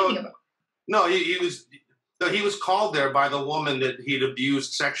didn't know anything about it. No, he was called there by the woman that he'd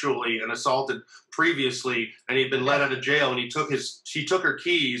abused sexually and assaulted previously, and he'd been let out of jail, and she took her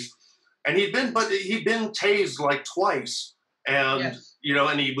keys, and he'd been tased like twice, and you know,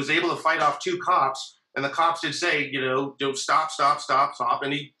 and he was able to fight off 2 cops, and the cops did say, you know, stop,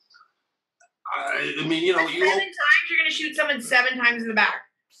 and I mean, you know, seven times you're going to shoot someone 7 times in the back.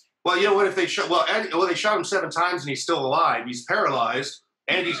 Well, you know what? If they shot, they shot him 7 times and he's still alive. He's paralyzed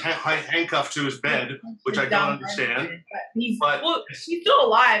and he's handcuffed to his bed, which I don't understand. He's still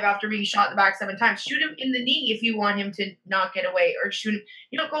alive after being shot in the back 7 times. Shoot him in the knee if you want him to not get away, or shoot him.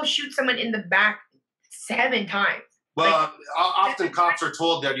 You don't go shoot someone in the back 7 times. Well, often cops are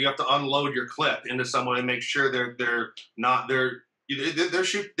told that you have to unload your clip into someone and make sure they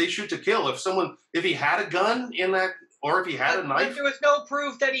shoot to kill. If he had a gun in that, or if he had a knife. If there was no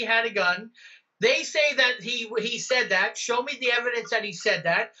proof that he had a gun, they say that he said that. Show me the evidence that he said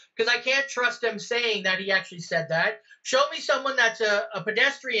that, because I can't trust them saying that he actually said that. Show me someone that's a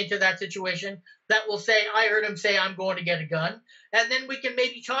pedestrian to that situation that will say, I heard him say I'm going to get a gun, and then we can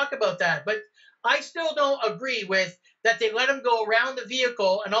maybe talk about that. But I still don't agree with that they let him go around the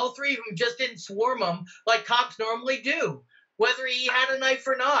vehicle and all 3 of them just didn't swarm him like cops normally do, whether he had a knife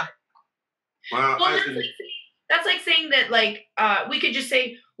or not. Well, that's like saying that, we could just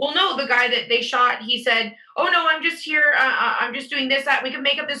say, well, no, the guy that they shot, he said, oh, no, I'm just here. I'm just doing this, that. We could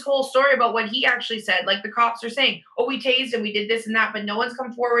make up this whole story about what he actually said. Like the cops are saying, oh, we tased and we did this and that. But no one's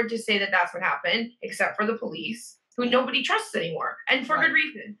come forward to say that that's what happened, except for the police, who nobody trusts anymore. And for good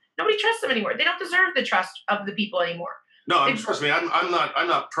reason. Nobody trusts them anymore. They don't deserve the trust of the people anymore. No, trust me, I'm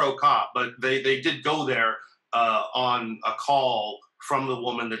not pro cop, but they did go there on a call from the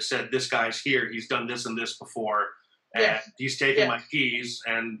woman that said, this guy's here, he's done this and this before, and he's taken my keys,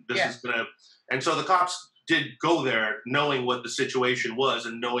 and this is gonna. And so the cops did go there knowing what the situation was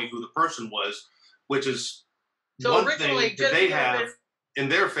and knowing who the person was, which is one thing that they have in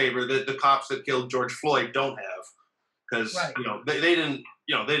their favor that the cops that killed George Floyd don't have, because they didn't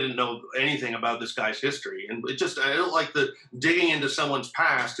know anything about this guy's history. And I don't like the digging into someone's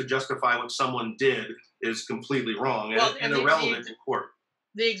past to justify what someone did is completely wrong and irrelevant in court.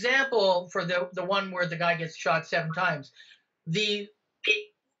 The example for the one where the guy gets shot 7 times,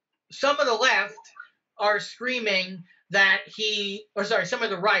 some of the left are screaming that some of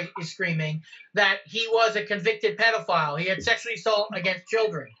the right is screaming that he was a convicted pedophile. He had sexual assault against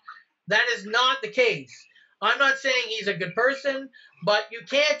children. That is not the case. I'm not saying he's a good person, but you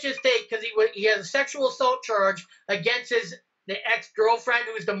can't just take, because he has a sexual assault charge against the ex-girlfriend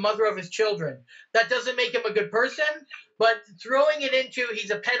who is the mother of his children. That doesn't make him a good person, but throwing it into he's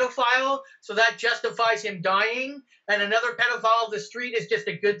a pedophile, so that justifies him dying, and another pedophile of the street is just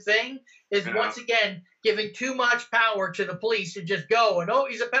a good thing, is once again giving too much power to the police to just go and, oh,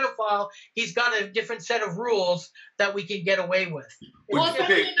 he's a pedophile, he's got a different set of rules that we can get away with. Well,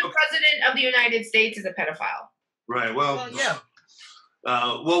 especially the president of the United States is a pedophile. Right, well yeah.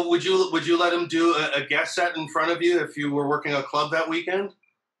 Well, would you let him do a guest set in front of you if you were working a club that weekend?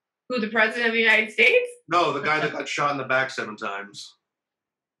 Who, the president of the United States? No, the guy that got shot in the back 7 times,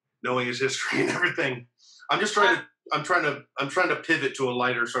 knowing his history and everything. I'm trying to pivot to a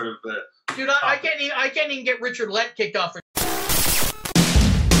lighter sort of. Dude, I can't even get Richard Lett kicked off.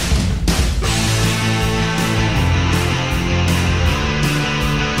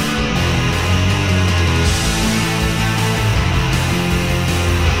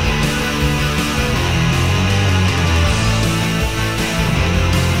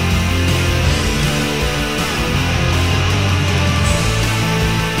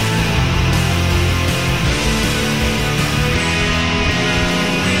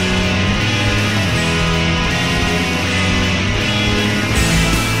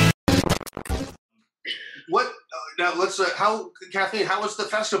 Kathleen, how was the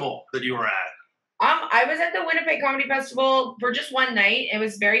festival that you were at? I was at the Winnipeg Comedy Festival for just one night. It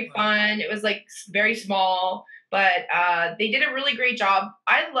was very fun. It was very small, but they did a really great job.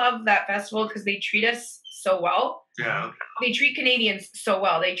 I love that festival because they treat us so well. Yeah. They treat Canadians so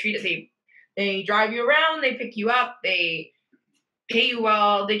well. They drive you around, they pick you up, they pay you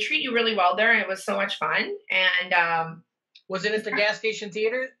well, they treat you really well there, and it was so much fun. And was it at the gas station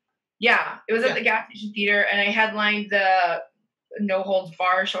theater? Yeah, it was at the gas station theater, and I headlined the No Holds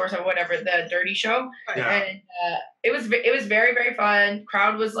Bar show or whatever, the Dirty Show. Yeah. And it was very, very fun.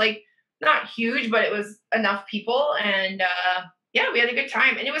 Crowd was not huge, but it was enough people, and we had a good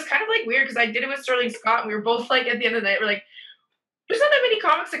time. And it was kind of weird because I did it with Sterling Scott, and we were both at the end of the night, we're like, there's not that many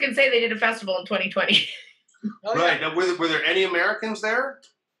comics that can say they did a festival in 2020. Oh, right. Now, were there any Americans there?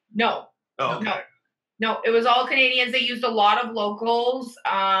 No. Oh, okay. No, it was all Canadians. They used a lot of locals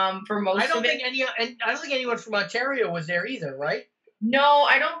for most of it. I don't think anyone from Ontario was there either, right? No,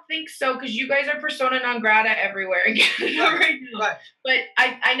 I don't think so, because you guys are persona non grata everywhere in Canada right now. Right. But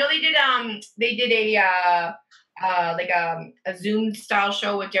I know they did a Zoom style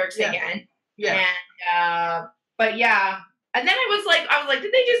show with Derek Sagan. Yeah. And but yeah. And then I was like,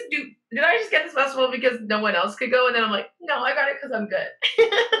 did they just did I just get this festival because no one else could go? And then I'm like, no, I got it because I'm good.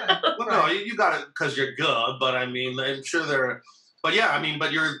 Well, no, you got it because you're good, but I mean, I'm sure there. But yeah, I mean,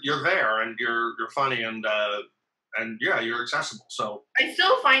 but you're there and you're funny and yeah, you're accessible. So I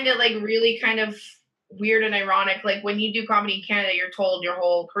still find it like really kind of weird and ironic. Like when you do comedy in Canada, you're told your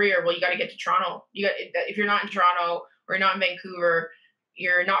whole career, well, you got to get to Toronto. If you're not in Toronto or you're not in Vancouver,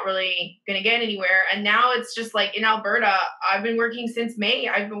 you're not really going to get anywhere. And now it's just like in Alberta, I've been working since May.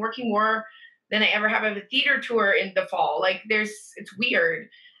 I've been working more than I ever have. I have a theater tour in the fall. Like it's weird.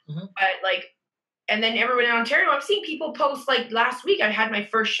 Mm-hmm. But like, and then everyone in Ontario, I'm seeing people post like last week, I had my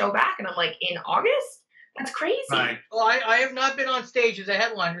first show back and I'm like, in August? That's crazy. Right. Well, I have not been on stage as a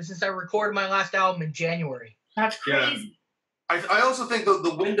headliner since I recorded my last album in January. That's crazy. Yeah. I also think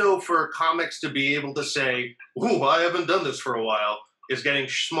the window for comics to be able to say, ooh, I haven't done this for a while, is getting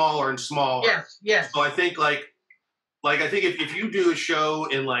smaller and smaller. Yes. So I think like I think if you do a show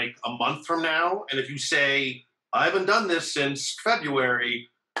in like a month from now, and if you say, I haven't done this since February,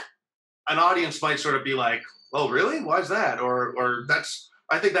 an audience might sort of be like, oh, really? Why is that? Or that's,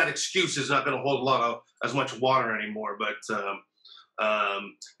 I think that excuse is not going to hold as much water anymore. But now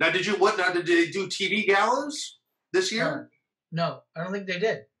did they do TV galas this year? No, I don't think they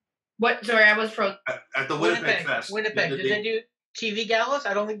did. What? Sorry, I was frozen. At the Winnipeg Fest. Winnipeg. Did they do TV galas?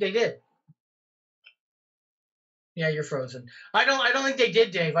 I don't think they did. Yeah, you're frozen. I don't think they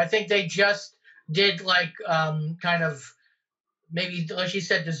did, Dave. I think they just did like kind of maybe, like you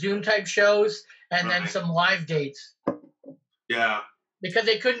said, the Zoom type shows and then some live dates. Yeah. Because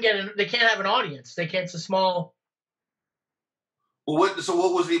they they can't have an audience. It's a small. Well, what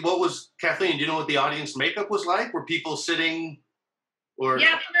was Kathleen? Do you know what the audience makeup was like? Were people sitting, or?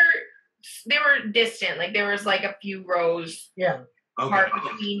 Yeah, they were distant. Like there was like a few rows. Yeah. Apart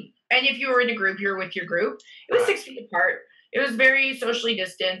between, and if you were in a group, you're with your group. It was 6 feet apart. It was very socially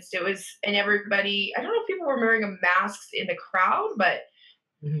distanced. It was, and everybody. I don't know if people were wearing masks in the crowd, but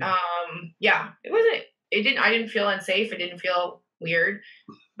yeah, it wasn't. It didn't. I didn't feel unsafe. It didn't feel weird.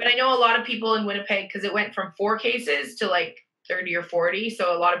 But I know a lot of people in Winnipeg, because it went from 4 cases to like 30 or 40.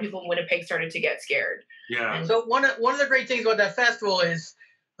 So a lot of people in Winnipeg started to get scared. Yeah. And so one of the great things about that festival is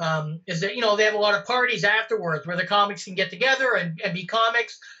that, they have a lot of parties afterwards where the comics can get together and be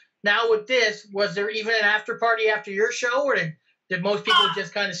comics. Now with this, was there even an after party after your show, or did most people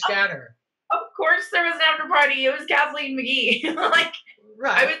just kind of scatter? Of course there was an after party. It was Kathleen McGee.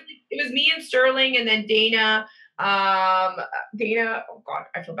 Right. It was me and Sterling, and then Dana. Dana, oh God,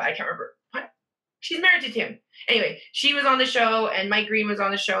 I feel bad. I can't remember. What? She's married to Tim. Anyway, she was on the show, and Mike Green was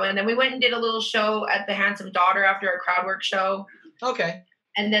on the show, and then we went and did a little show at the Handsome Daughter after our crowd work show. Okay.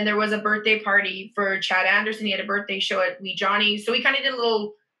 And then there was a birthday party for Chad Anderson. He had a birthday show at Wee Johnny's. So we kind of did a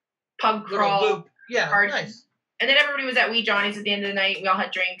little pub crawl party. Nice. And then everybody was at Wee Johnny's at the end of the night. We all had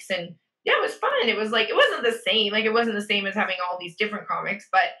drinks, and yeah, it was fun. It was like, it wasn't the same. Like, it wasn't the same as having all these different comics,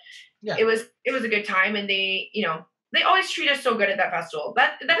 but it was a good time. And they, they always treat us so good at that festival.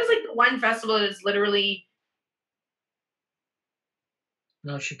 That is like the one festival that is literally.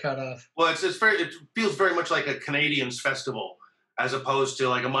 No, she cut off. Well, it feels very much like a Canadians festival, as opposed to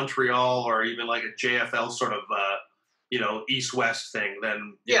like a Montreal or even like a JFL sort of, East-West thing.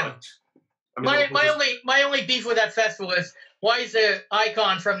 Then my only beef with that festival is, why is the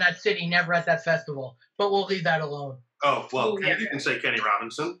icon from that city never at that festival? But we'll leave that alone. Oh, well, you can say Kenny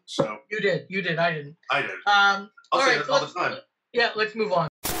Robinson. So you did, I didn't. I did. I'll say that all the time. Yeah, let's move on.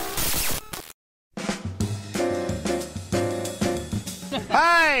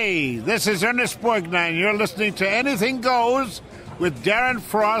 Hi, this is Ernest Borgnine. You're listening to Anything Goes with Darren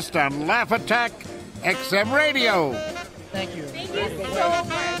Frost on Laugh Attack XM Radio. Thank you. Thank you so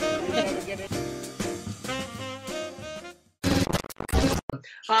much.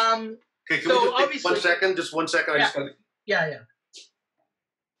 Okay, can we just take 1 second? Just 1 second. I just gotta... Yeah.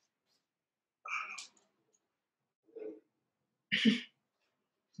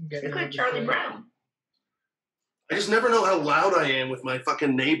 Look like Charlie Brown. I just never know how loud I am with my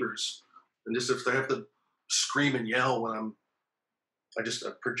fucking neighbors, and just if they have to scream and yell when I just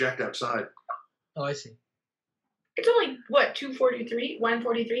project outside. Oh, I see. It's only what, 2:43,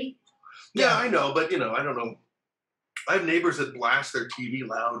 1:43. Yeah, I know, but I don't know. I have neighbors that blast their TV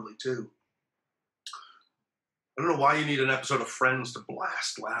loudly too. I don't know why you need an episode of Friends to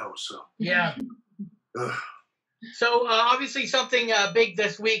blast loud. So yeah. So obviously something big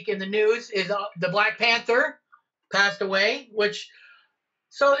this week in the news is the Black Panther passed away,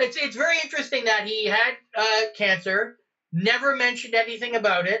 so it's very interesting that he had cancer, never mentioned anything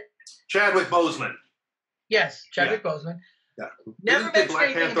about it. Chadwick Boseman. Yes, Chadwick Boseman. Yeah. Never mentioned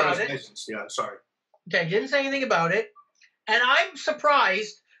anything about it. Yeah, sorry. Okay, didn't say anything about it. And I'm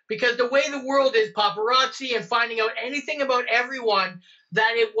surprised because the way the world is, paparazzi and finding out anything about everyone,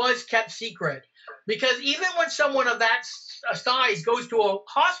 that it was kept secret. Because even when someone of that size goes to a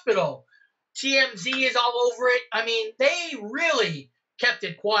hospital, TMZ is all over it. I mean, they really kept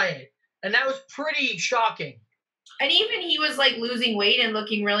it quiet, and that was pretty shocking. And even he was like losing weight and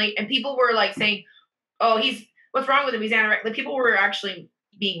looking really, and people were like saying, "Oh, what's wrong with him? He's anorexic." Like people were actually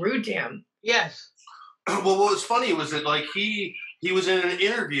being rude to him. Yes. Well, what was funny was that like he was in an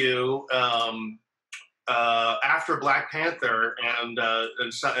interview after Black Panther, and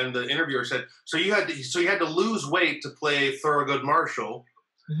the interviewer said, so you had to lose weight to play Thurgood Marshall,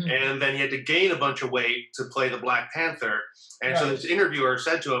 and then you had to gain a bunch of weight to play the Black Panther. And so this interviewer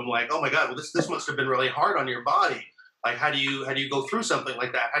said to him like, "Oh my God, well this must have been really hard on your body. Like how do you go through something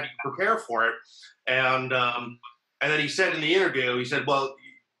like that? How do you prepare for it?" And then he said in the interview, he said,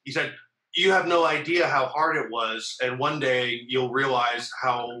 "You have no idea how hard it was, and one day you'll realize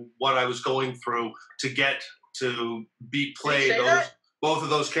what I was going through to get to play both of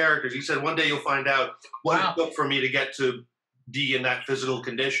those characters." He said, "One day you'll find out what it took for me to get to be in that physical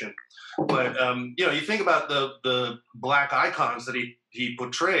condition." But you think about the black icons that he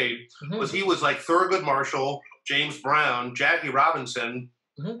portrayed. Was he was like Thurgood Marshall, James Brown, Jackie Robinson,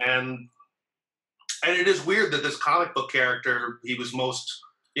 and it is weird that this comic book character he was most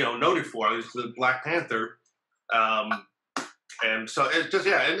noted for was the Black Panther, and so it's just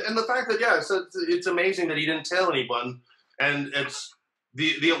and the fact that it's amazing that he didn't tell anyone, and it's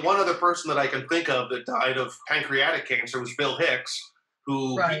the one other person that I can think of that died of pancreatic cancer was Bill Hicks,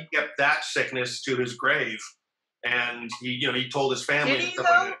 who he kept that sickness to his grave, and he told his family. Did he, and stuff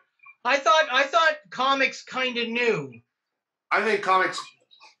though? like that. I thought comics kind of knew. I think comics.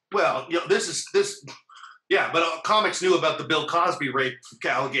 Well, but comics knew about the Bill Cosby rape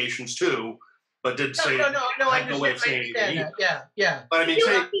allegations too, but didn't say. No. I had no way of saying understand that. Yeah. But I mean,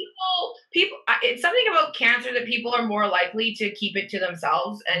 people. It's something about cancer that people are more likely to keep it to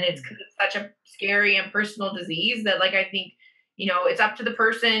themselves, and it's because it's such a scary and personal disease that, like, I think it's up to the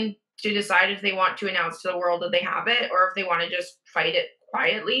person to decide if they want to announce to the world that they have it or if they want to just fight it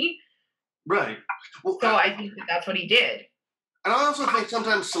quietly. Right. Well, so I think that's what he did. And I also think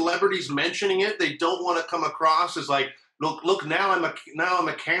sometimes celebrities mentioning it, they don't want to come across as like, look, now I'm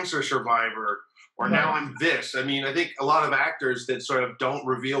a cancer survivor, or now I'm this. I mean, I think a lot of actors that sort of don't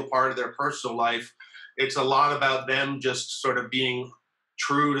reveal part of their personal life, it's a lot about them just sort of being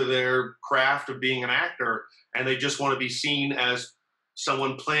true to their craft of being an actor, and they just want to be seen as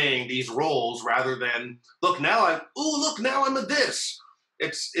someone playing these roles rather than look, now I'm a this.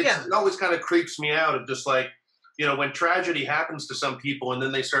 It always kind of creeps me out of just like, when tragedy happens to some people and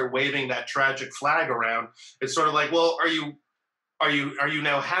then they start waving that tragic flag around, it's sort of like, well, are you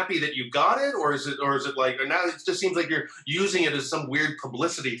now happy that you got it, or is it like, or now it just seems like you're using it as some weird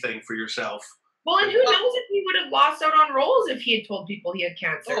publicity thing for yourself. Well, and who knows if he would have lost out on roles if he had told people he had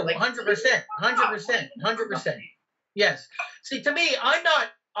cancer? Oh, 100%. Yes. See, to me,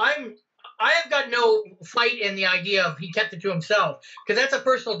 I have got no fight in the idea of he kept it to himself, because that's a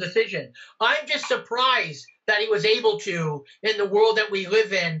personal decision. I'm just surprised that he was able to in the world that we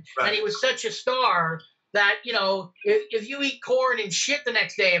live in, and he was such a star that, if you eat corn and shit the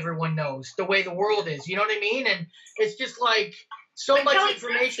next day, everyone knows the way the world is. You know what I mean? And it's just like so much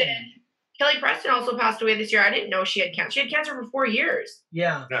information. Kelly Preston also passed away this year. I didn't know she had cancer. She had cancer for 4 years.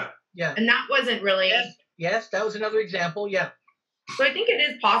 Yeah. And that wasn't really... Yes, that was another example, yeah. So I think it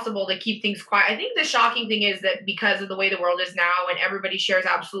is possible to keep things quiet. I think the shocking thing is that because of the way the world is now and everybody shares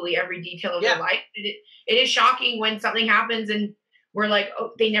absolutely every detail of their life, it is shocking when something happens and we're like,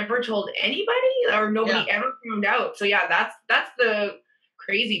 oh, they never told anybody or nobody ever found out. So yeah, that's the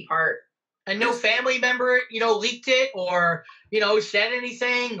crazy part. And no family member, leaked it or, said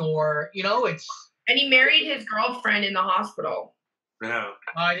anything or, it's... And he married his girlfriend in the hospital. Yeah.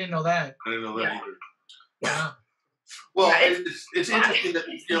 Oh, I didn't know that. I didn't know that either. Yeah. Well, it's interesting that,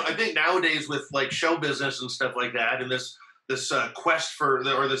 I think nowadays with like show business and stuff like that, and this quest for,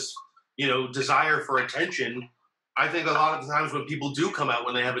 or this, desire for attention, I think a lot of the times when people do come out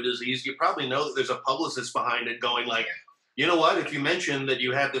when they have a disease, you probably know that there's a publicist behind it going like, you know what, if you mention that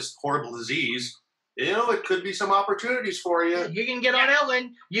you have this horrible disease, it could be some opportunities for you. You can get on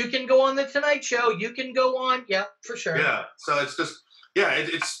Ellen. You can go on the Tonight Show. You can go on. Yeah, for sure. Yeah. So it's just,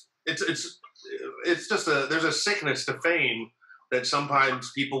 it's just there's a sickness to fame that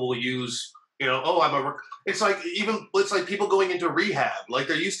sometimes people will use, it's like people going into rehab. Like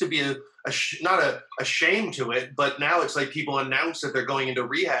there used to be not a shame to it, but now it's like people announce that they're going into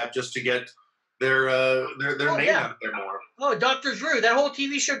rehab just to get their name out there more. Oh, Dr. Drew. That whole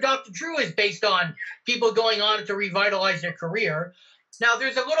TV show, Dr. Drew, is based on people going on to revitalize their career. Now,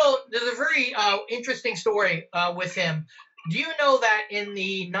 there's a very interesting story with him. Do you know that in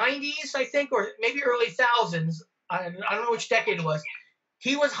the 90s, I think, or maybe early thousands, I don't know which decade it was,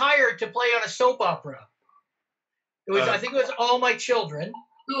 he was hired to play on a soap opera. It was, I think it was All My Children.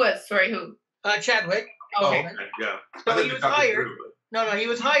 Who was? Sorry, who? Chadwick. Oh, okay, yeah. So he was hired. No, he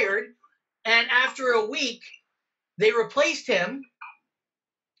was hired. And after a week, they replaced him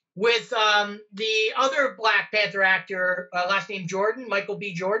with the other Black Panther actor, last name Jordan, Michael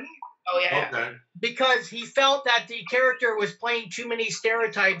B. Jordan. Oh, yeah. Okay. Because he felt that the character was playing too many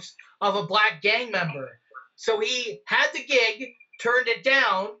stereotypes of a black gang member. So he had the gig, turned it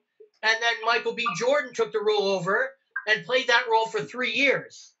down, and then Michael B. Jordan took the role over and played that role for 3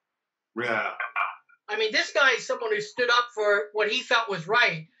 years. Yeah. I mean, this guy is someone who stood up for what he felt was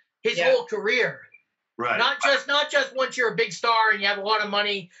right his whole career. Right. Not just once you're a big star and you have a lot of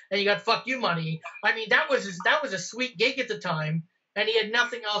money and you got fuck you money. I mean, that was a sweet gig at the time, and he had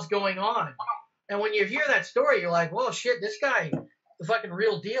nothing else going on. And when you hear that story, you're like, well, shit, this guy, the fucking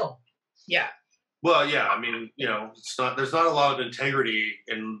real deal. Yeah. Well, yeah, I mean, there's not a lot of integrity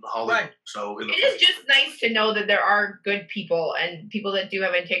in Hollywood. Right. So it is just nice to know that there are good people and people that do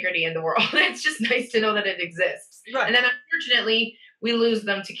have integrity in the world. It's just nice to know that it exists. Right. And then unfortunately, we lose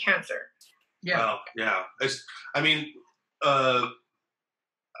them to cancer. Yeah. Well, yeah.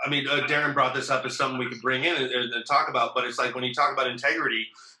 Darren brought this up as something we could bring in and talk about, but it's like when you talk about integrity,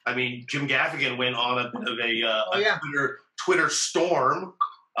 I mean, Jim Gaffigan went on a bit of a Twitter storm,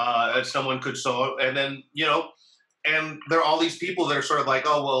 as someone could so, and then, and there are all these people that are sort of like,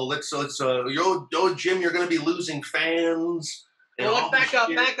 oh, well, let's Jim, you're going to be losing fans. Well, let's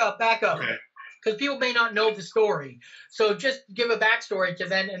back up. Okay. Because people may not know the story. So just give a backstory to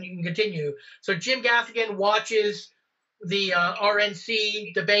then, and you can continue. So Jim Gaffigan watches the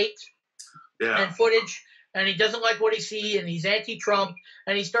RNC debate and footage, and he doesn't like what he sees, and he's anti-Trump,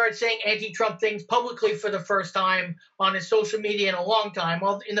 and he started saying anti-Trump things publicly for the first time on his social media in a long time.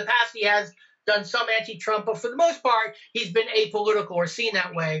 Well, in the past he has done some anti-Trump, but for the most part, he's been apolitical or seen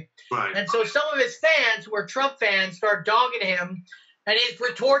that way. Right. And so some of his fans, who are Trump fans, start dogging him, and his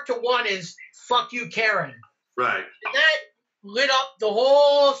retort to one is, fuck you, Karen. Right. And that lit up the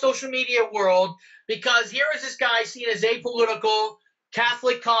whole social media world, because here is this guy seen as apolitical,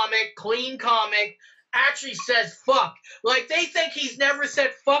 Catholic comic, clean comic, actually says fuck. Like, they think he's never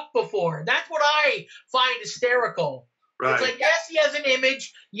said fuck before. That's what I find hysterical. Right. It's like, yes, he has an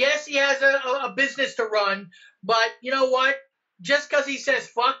image. Yes, he has a business to run. But you know what? Just because he says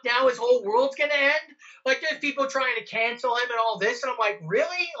fuck, now his whole world's going to end? Like, there's people trying to cancel him and all this. And I'm like,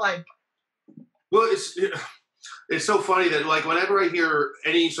 really? Like, well, it's so funny that, like, whenever I hear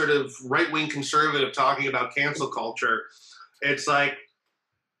any sort of right-wing conservative talking about cancel culture, it's like,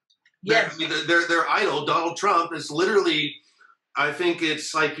 yes. Their idol, Donald Trump, is literally, I think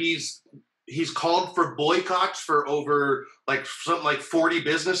it's like he's called for boycotts for over like something like 40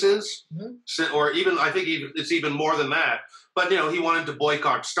 businesses, or even, I think it's even more than that. But, he wanted to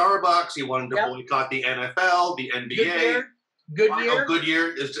boycott Starbucks. He wanted to boycott the NFL, the NBA. Goodyear.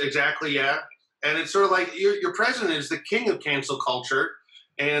 Goodyear is exactly, yeah. And it's sort of like your president is the king of cancel culture,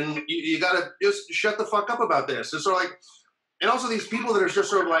 and you got to just shut the fuck up about this. It's sort of like, and also these people that are just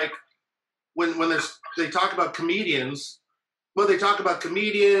sort of like, when they talk about comedians, well, they talk about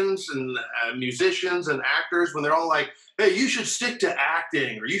comedians and musicians and actors when they're all like, hey, you should stick to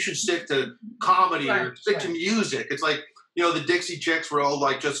acting, or you should stick to comedy, or stick to music. It's like, the Dixie Chicks were all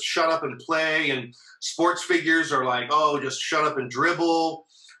like, just shut up and play, and sports figures are like, oh, just shut up and dribble.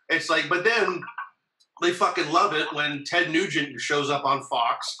 It's like, but then they fucking love it when Ted Nugent shows up on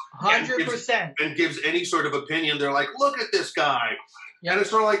Fox 100% and gives any sort of opinion. They're like, look at this guy. Yep. And it's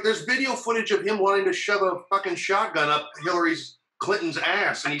sort of like, there's video footage of him wanting to shove a fucking shotgun up Hillary Clinton's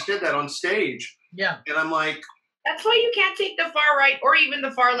ass, and he did that on stage. Yeah. And I'm like, that's why you can't take the far right or even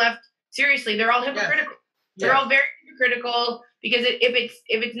the far left seriously. They're all hypocritical. Yeah. They're all very hypocritical, because if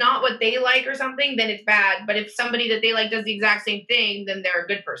it's not what they like or something, then it's bad. But if somebody that they like does the exact same thing, then they're a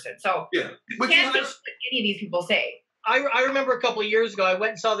good person. So you can't take what any of these people say. I remember a couple of years ago, I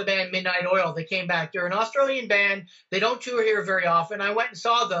went and saw the band Midnight Oil. They came back. They're an Australian band. They don't tour here very often. I went and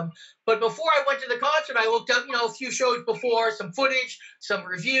saw them. But before I went to the concert, I looked up, a few shows before, some footage, some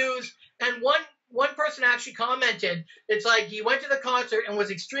reviews. And one person actually commented, it's like he went to the concert and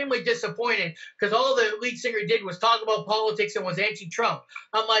was extremely disappointed because all the lead singer did was talk about politics and was anti-Trump.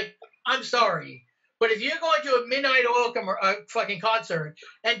 I'm like, I'm sorry. But if you're going to a Midnight Oil fucking concert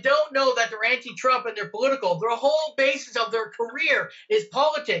and don't know that they're anti-Trump and they're political, their whole basis of their career is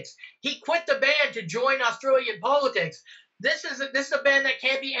politics. He quit the band to join Australian politics. this is a band that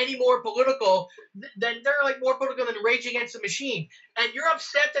can't be any more political than they're like more political than Rage Against the Machine. And you're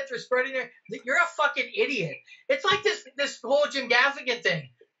upset that they're spreading you're a fucking idiot. It's like this whole Jim Gaffigan thing.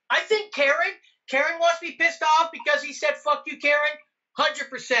 I think Karen wants to be pissed off because he said fuck you, Karen.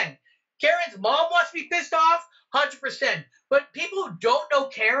 100%. Karen's mom wants to be pissed off. 100%. But people who don't know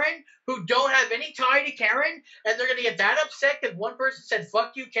Karen, who don't have any tie to Karen, and they're going to get that upset because one person said,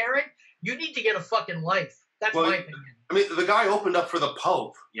 fuck you, Karen, you need to get a fucking life. That's my opinion. I mean, the guy opened up for the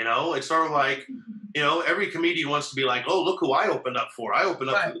Pope, you know? It's sort of like, you know, every comedian wants to be like, oh, look who I opened up for. I opened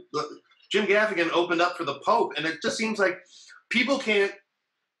up for Jim Gaffigan opened up for the Pope. And it just seems like people can't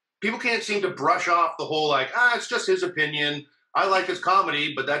seem to brush off the whole like, it's just his opinion. I like his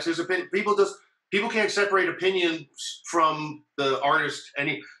comedy, but that's his opinion. People can't separate opinions from the artist.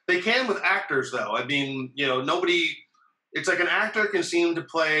 They can with actors, though. I mean, you know, it's like an actor can seem to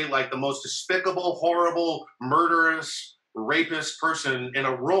play like the most despicable, horrible, murderous, rapist person in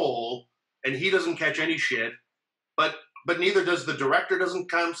a role, and he doesn't catch any shit. But neither does the director doesn't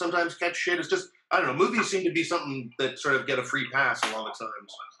sometimes catch shit. It's just, I don't know, movies seem to be something that sort of get a free pass a lot of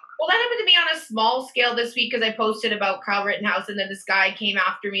times. Well, that happened to me on a small scale this week because I posted about Kyle Rittenhouse, and then this guy came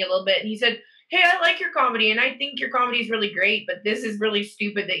after me a little bit, and he said, hey, I like your comedy, and I think your comedy is really great, but this is really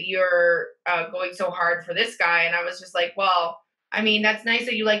stupid that you're going so hard for this guy. And I was just like, well, I mean, that's nice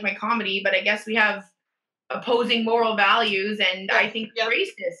that you like my comedy, but I guess we have opposing moral values, and I think you're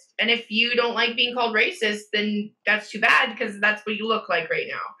racist. And if you don't like being called racist, then that's too bad, because that's what you look like right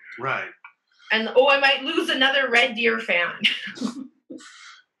now. Right. And, I might lose another Red Deer fan.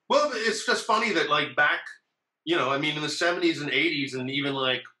 Well, it's just funny that, like, back, you know, I mean, in the 70s and 80s and even,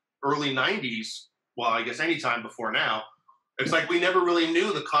 like, early 90s, well, I guess any time before now, it's like we never really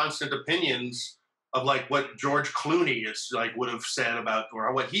knew the constant opinions of, like, what George Clooney would have said about,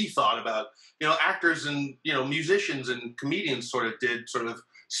 or what he thought about, you know, actors and, you know, musicians and comedians sort of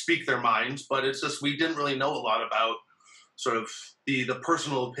speak their minds, but it's just we didn't really know a lot about sort of the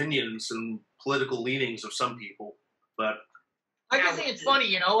personal opinions and political leanings of some people, but... I just think it's funny,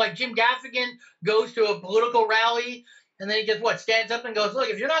 you know, like Jim Gaffigan goes to a political rally and then he just, stands up and goes, look,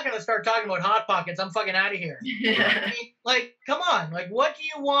 if you're not going to start talking about Hot Pockets, I'm fucking out of here. You know what I mean? Like, come on. Like, what do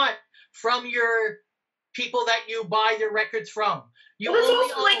you want from your people that you buy their records from?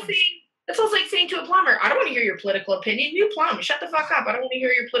 It's also like saying to a plumber, I don't want to hear your political opinion. You plumb. Shut the fuck up. I don't want to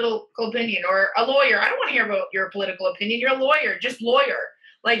hear your political opinion. Or a lawyer. I don't want to hear about your political opinion. You're a lawyer. Just lawyer.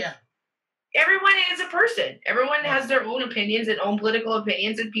 Like, everyone is a person. Everyone has their own opinions and own political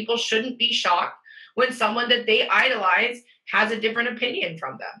opinions, and people shouldn't be shocked when someone that they idolize has a different opinion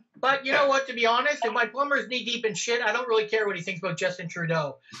from them. But you know what, to be honest, if my plumber's knee-deep in shit, I don't really care what he thinks about Justin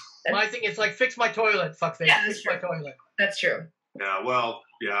Trudeau. I think it's like, fix my toilet, fuckface. Yeah, fix my toilet. That's true. Yeah, well,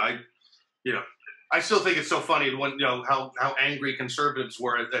 yeah, I still think it's so funny when, you know, how angry conservatives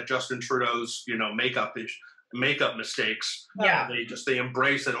were at Justin Trudeau's, you know, makeup mistakes. Yeah. They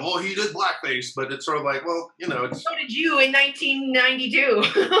embrace it. Oh, he did blackface, but it's sort of like, well, you know, so did you in 1992.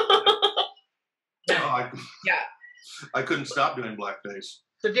 I couldn't stop doing blackface.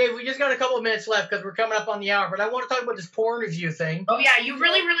 So, Dave, we just got a couple of minutes left because we're coming up on the hour, but I want to talk about this porn review thing. Oh, yeah, you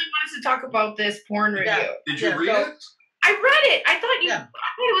really, really want us to talk about this porn review. Yeah. Did you read it? I read it. I thought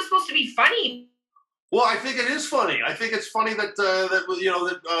it was supposed to be funny. Well, I think it is funny. I think it's funny that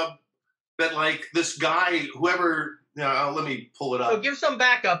like this guy, whoever, let me pull it up. So give some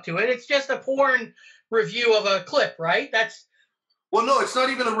backup to it. It's just a porn review of a clip, right? Well, no, it's not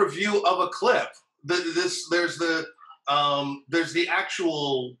even a review of a clip. There's the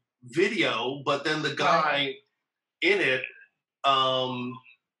actual video, but then the guy in it,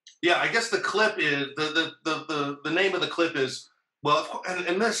 I guess the clip is the name of the clip is, well,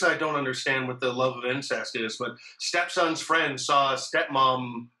 and this I don't understand what the love of incest is, but stepson's friend saw a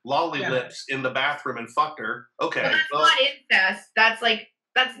stepmom lolly lips in the bathroom and fucked her. Okay, well, that's not incest. That's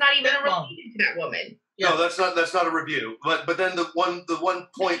not even a relation to that woman. Yeah. No, that's not a review. But then the one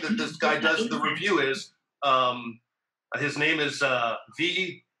point that this guy does the review is his name is the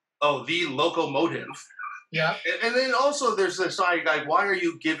Locomotive. Yeah. And then also there's this guy, why are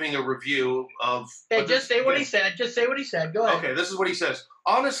you giving a review of... Hey, just say what he said. Just say what he said. Go ahead. Okay, this is what he says.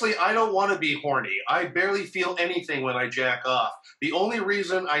 Honestly, I don't want to be horny. I barely feel anything when I jack off. The only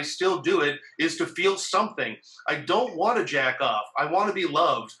reason I still do it is to feel something. I don't want to jack off. I want to be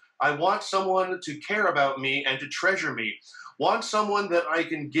loved. I want someone to care about me and to treasure me. Want someone that I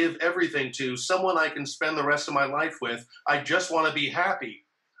can give everything to, someone I can spend the rest of my life with. I just want to be happy.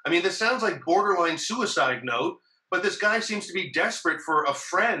 I mean, this sounds like borderline suicide note, but this guy seems to be desperate for a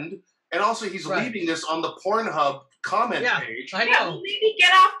friend, and also he's leaving this on the Pornhub comment page. I know. Maybe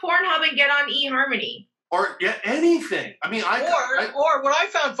get off Pornhub and get on eHarmony. Or anything. I mean, or what I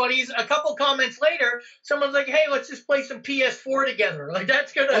found funny is a couple comments later, someone's like, "Hey, let's just play some PS4 together. Like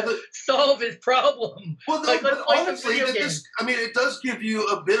that's gonna solve his problem." Well, like, but honestly, it does give you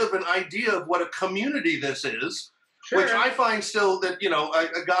a bit of an idea of what a community this is, which I find still that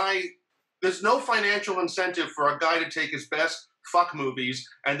a guy. There's no financial incentive for a guy to take his best fuck movies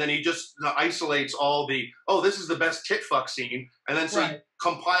and then he just isolates all this is the best tit fuck scene, and then he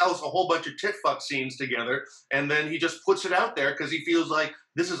compiles a whole bunch of tit fuck scenes together, and then he just puts it out there because he feels like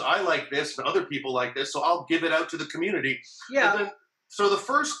I like this and other people like this, so I'll give it out to the community. Yeah. So the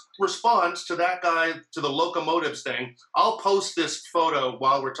first response to that guy, to the locomotives thing, I'll post this photo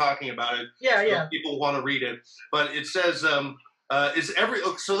while we're talking about it. Yeah, so people want to read it. But it says, so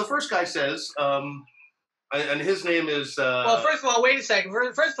the first guy says, and his name is... well, first of all, wait a second.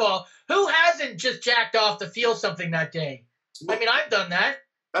 First of all, who hasn't just jacked off to feel something that day? I mean, I've done that.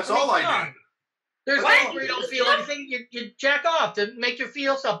 That's all I do. There's days where you don't feel anything. You jack off to make you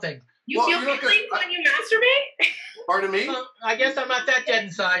feel something. You feel feelings when you masturbate? Pardon me? I guess I'm not that dead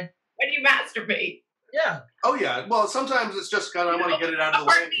inside. When you masturbate? Yeah. Oh, yeah. Well, sometimes it's just kind of, I want to get it out of the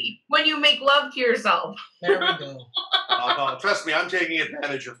way. When you make love to yourself. There we go. No, trust me, I'm taking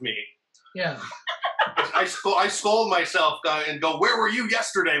advantage of me. Yeah. I scold myself and go, where were you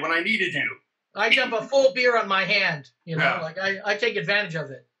yesterday when I needed you? I dump a full beer on my hand. Like I take advantage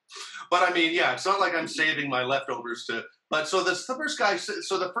of it. But I mean, it's not like I'm saving my leftovers to... But so the first guy,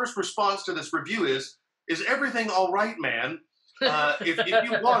 so the first response to this review is everything all right, man? If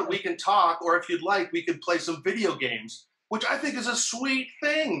you want, we can talk, or if you'd like, we could play some video games, which I think is a sweet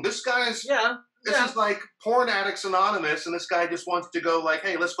thing. This guy's... This is like Porn Addicts Anonymous, and this guy just wants to go like,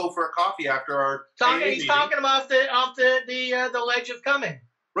 hey, let's go for a coffee after our He's talking about the ledge of coming.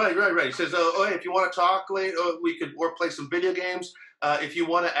 Right. He says, hey, if you want to talk, we could play some video games. If you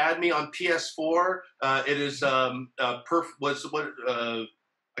want to add me on PS4, it is I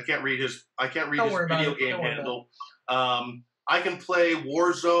can't read his video game handle. I can play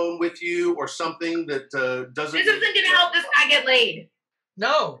Warzone with you or something that doesn't. This isn't going to help this guy get laid.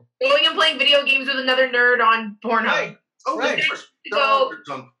 No. Going and playing video games with another nerd on Pornhub. Right. Oh, right. So,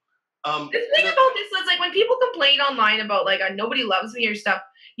 the thing about this is like when people complain online about like nobody loves me or stuff,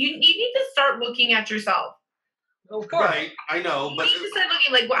 you need to start looking at yourself. Of course. Right, I know. But you need to start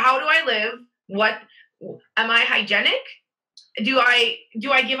looking like, how do I live? What am I hygienic? Do I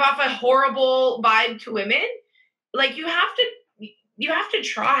give off a horrible vibe to women? Like you have to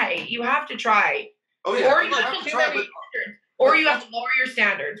try. You have to try. Oh yeah. Or you have to try. Or you have to lower your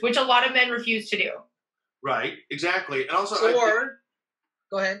standards, which a lot of men refuse to do. Right, exactly. And also,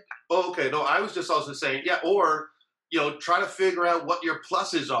 go ahead. Oh, okay. No, I was just also saying, or try to figure out what your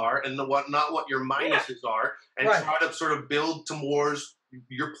pluses are and not what your minuses are, and try to sort of build towards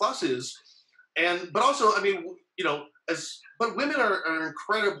your pluses. But also, I mean, but women are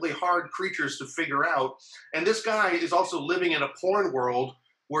incredibly hard creatures to figure out, and this guy is also living in a porn world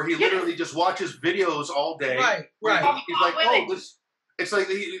where he literally just watches videos all day. Right. He's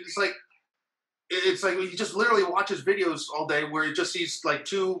like, it's like he just literally watches videos all day where he just sees like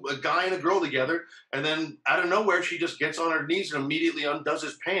a guy and a girl together, and then out of nowhere she just gets on her knees and immediately undoes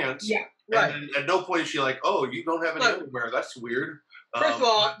his pants. Yeah, right. And at no point is she like, oh, you don't have any underwear. That's weird. First of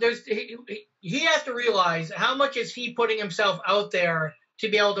all, he has to realize how much is he putting himself out there to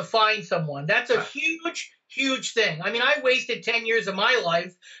be able to find someone. That's a huge thing. I mean, I wasted 10 years of my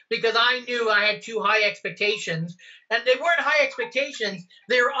life because I knew I had too high expectations. And they weren't high expectations.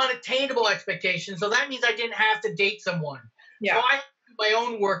 They were unattainable expectations. So that means I didn't have to date someone. Yeah. So I did my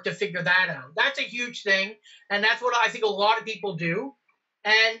own work to figure that out. That's a huge thing. And that's what I think a lot of people do.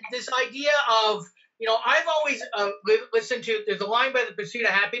 And this idea of, I've always listened to, there's a line by The Pursuit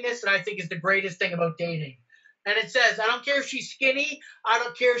of Happiness that I think is the greatest thing about dating. And it says, I don't care if she's skinny, I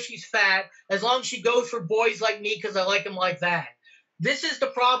don't care if she's fat, as long as she goes for boys like me because I like them like that. This is the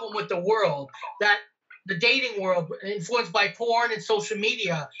problem with the world, that the dating world, influenced by porn and social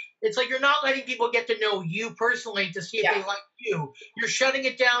media. It's like you're not letting people get to know you personally to see if they like you. You're shutting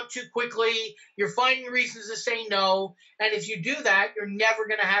it down too quickly. You're finding reasons to say no. And if you do that, you're never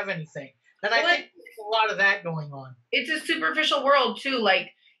going to have anything. And I think there's a lot of that going on. It's a superficial world, too.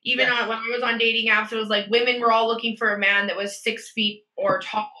 Like, even when I was on dating apps, it was like women were all looking for a man that was 6 feet or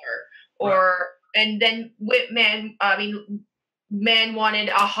taller, and then men wanted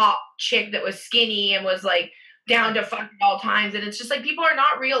a hot chick that was skinny and was like down to fuck at all times. And it's just like people are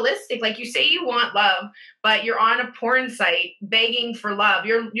not realistic. Like you say you want love, but you're on a porn site begging for love.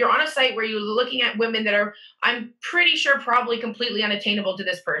 You're on a site where you're looking at women that are, I'm pretty sure, probably completely unattainable to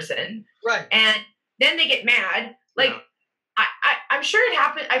this person. Right. And then they get mad. Like, I'm I'm sure it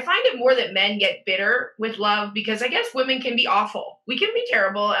happened. I find it more that men get bitter with love because I guess women can be awful. We can be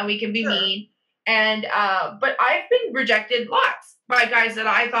terrible and we can be mean. And, but I've been rejected lots by guys that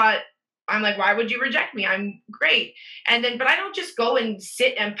I thought, I'm like, why would you reject me? I'm great. And then, but I don't just go and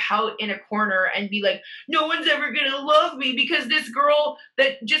sit and pout in a corner and be like, no one's ever going to love me because this girl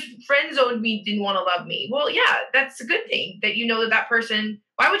that just friend zoned me didn't want to love me. Well, yeah, that's a good thing that you know that person,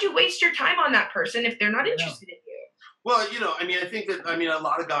 why would you waste your time on that person if they're not interested in you? Well, you know, I mean, I think that, I mean, a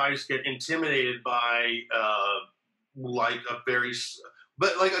lot of guys get intimidated by, like a very,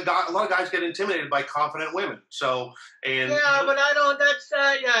 but like a lot of guys get intimidated by confident women. So, and yeah, but I don't.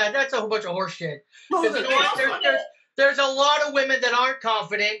 That's a whole bunch of horse shit. No, there's a lot of women that aren't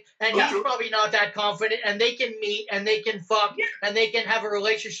confident, and he's probably not that confident, and they can meet, and they can fuck, and they can have a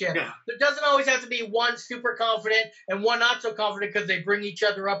relationship. Yeah. There doesn't always have to be one super confident and one not so confident because they bring each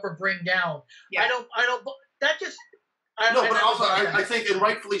other up or bring down. Yeah. I don't. That just. No, but also I think, and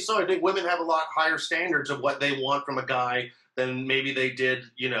rightfully so, I think women have a lot higher standards of what they want from a guy than maybe they did,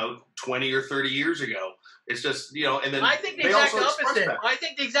 20 or 30 years ago. It's just, and then I think the exact opposite. I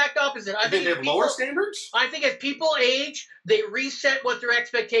think the exact opposite. I think they have lower standards? I think as people age, they reset what their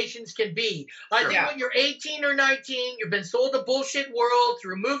expectations can be. I think when you're 18 or 19, you've been sold a bullshit world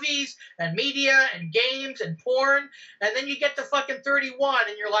through movies and media and games and porn, and then you get to fucking 31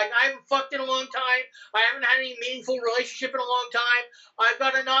 and you're like, I haven't fucked in a long time. I haven't had any meaningful relationship in a long time. I've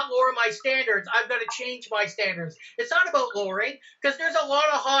got to not lower my standards. I've got to change my standards. It's not about lowering, because there's a lot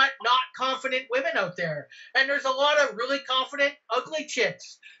of hot, not confident women out there. And there's a lot of really confident, ugly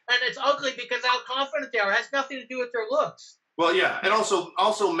chicks. And it's ugly because how confident they are. It has nothing to do with their looks. Well, yeah. And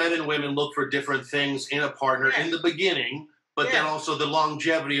also men and women look for different things in a partner in the beginning. But then also the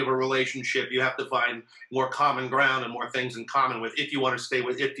longevity of a relationship, you have to find more common ground and more things in common with if you want to stay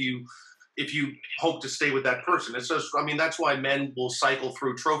with, if you hope to stay with that person. It's just, I mean, that's why men will cycle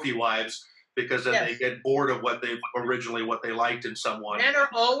through trophy wives, because then they get bored of what they liked in someone. Men are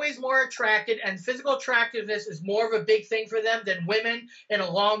always more attracted, and physical attractiveness is more of a big thing for them than women in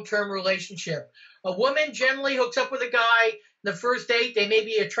a long-term relationship. A woman generally hooks up with a guy the first date. They may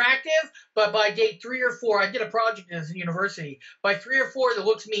be attractive, but by date 3 or 4, I did a project at university. By 3 or 4, the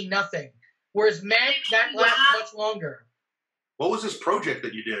looks mean nothing. Whereas men, that lasts much longer. What was this project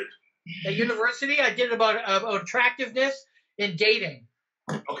that you did? At university, I did about attractiveness in dating.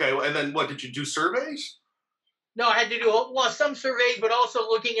 Okay, and then what, did you do surveys? No, I had to do some surveys, but also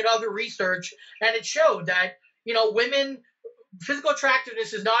looking at other research, and it showed that, women, physical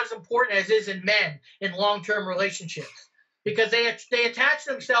attractiveness is not as important as is in men in long-term relationships, because they attach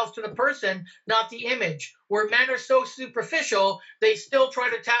themselves to the person, not the image. Where men are so superficial, they still try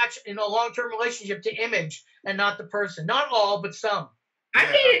to attach in a long-term relationship to image and not the person. Not all, but some. I've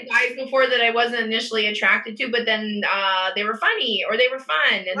dated guys before that I wasn't initially attracted to, but then they were funny or they were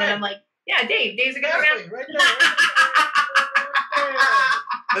fun. And then I'm like, yeah, Dave's a good man. Right there.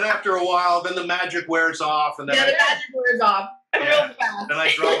 Then after a while, then the magic wears off. And then the magic wears off. Real fast. Then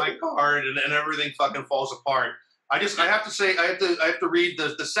I draw my card and everything fucking falls apart. I have to say, I have to read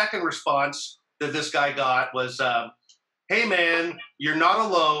the second response that this guy got was, hey man, you're not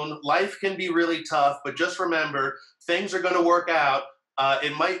alone. Life can be really tough, but just remember, things are going to work out.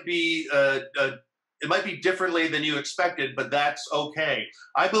 It might be differently than you expected, but that's okay.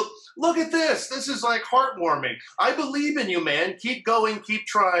 Look at this. This is like heartwarming. I believe in you, man. Keep going. Keep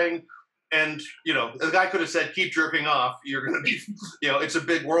trying. And the guy could have said, "Keep jerking off. You're gonna be, it's a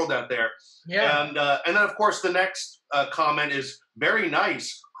big world out there." Yeah. And then of course the next comment is very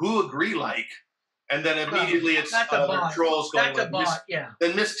nice. Who agree like? And then immediately it's other trolls going. That's a bot. Yeah.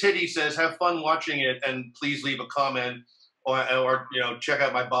 Then Miss Titty says, "Have fun watching it, and please leave a comment." Or check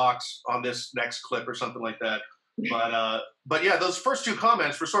out my box on this next clip or something like that. But yeah, those first two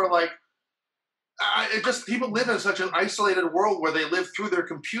comments were sort of like, people live in such an isolated world where they live through their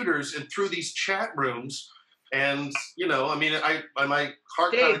computers and through these chat rooms, and my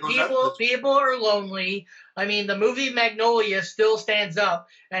heart kind of goes out. People are lonely. I mean, the movie Magnolia still stands up,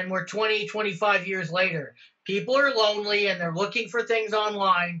 and we're 20, 25 years later. People are lonely, and they're looking for things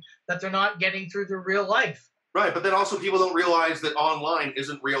online that they're not getting through their real life. Right, but then also people don't realize that online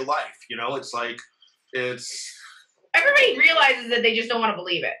isn't real life. It's like, everybody realizes that they just don't want to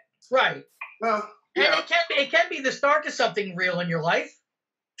believe it. Right. Well, yeah. And it can be the start to something real in your life.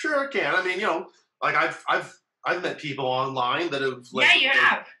 Sure, it can. I mean, like I've met people online that have. Like, yeah, you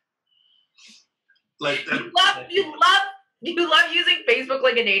have. Like you love using Facebook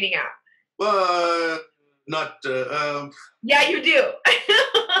like a dating app. Not. Yeah, you do.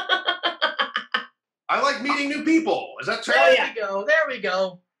 I like meeting new people. Is that true? There we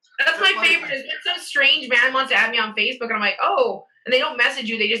go. That's my favorite. It's been so strange. Man wants to add me on Facebook, and I'm like, oh, And they don't message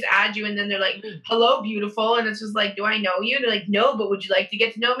you, they just add you, and then they're like, hello, beautiful. And it's just like, do I know you? And they're like, no, but would you like to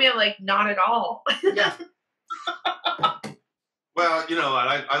get to know me? I'm like, not at all. Yeah. Well, you know,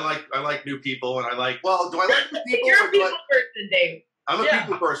 I like new people, and I like. Well, do I like new people? You're a people person, Dave. I'm a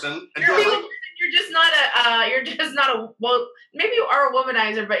people person. And You're a people person. You're just not a. You're just not a. Well, maybe you are a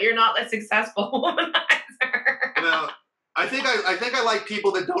womanizer, but you're not a successful womanizer. Well, I think I like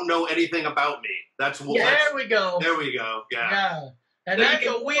people that don't know anything about me. That's what. Yeah, there we go. There we go. Yeah. And that's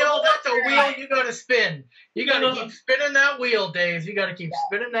a wheel. That's a wheel you got to spin. You got to keep spinning that wheel, Dave. You got to keep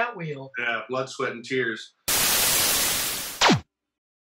spinning that wheel. Yeah, blood, sweat, and tears.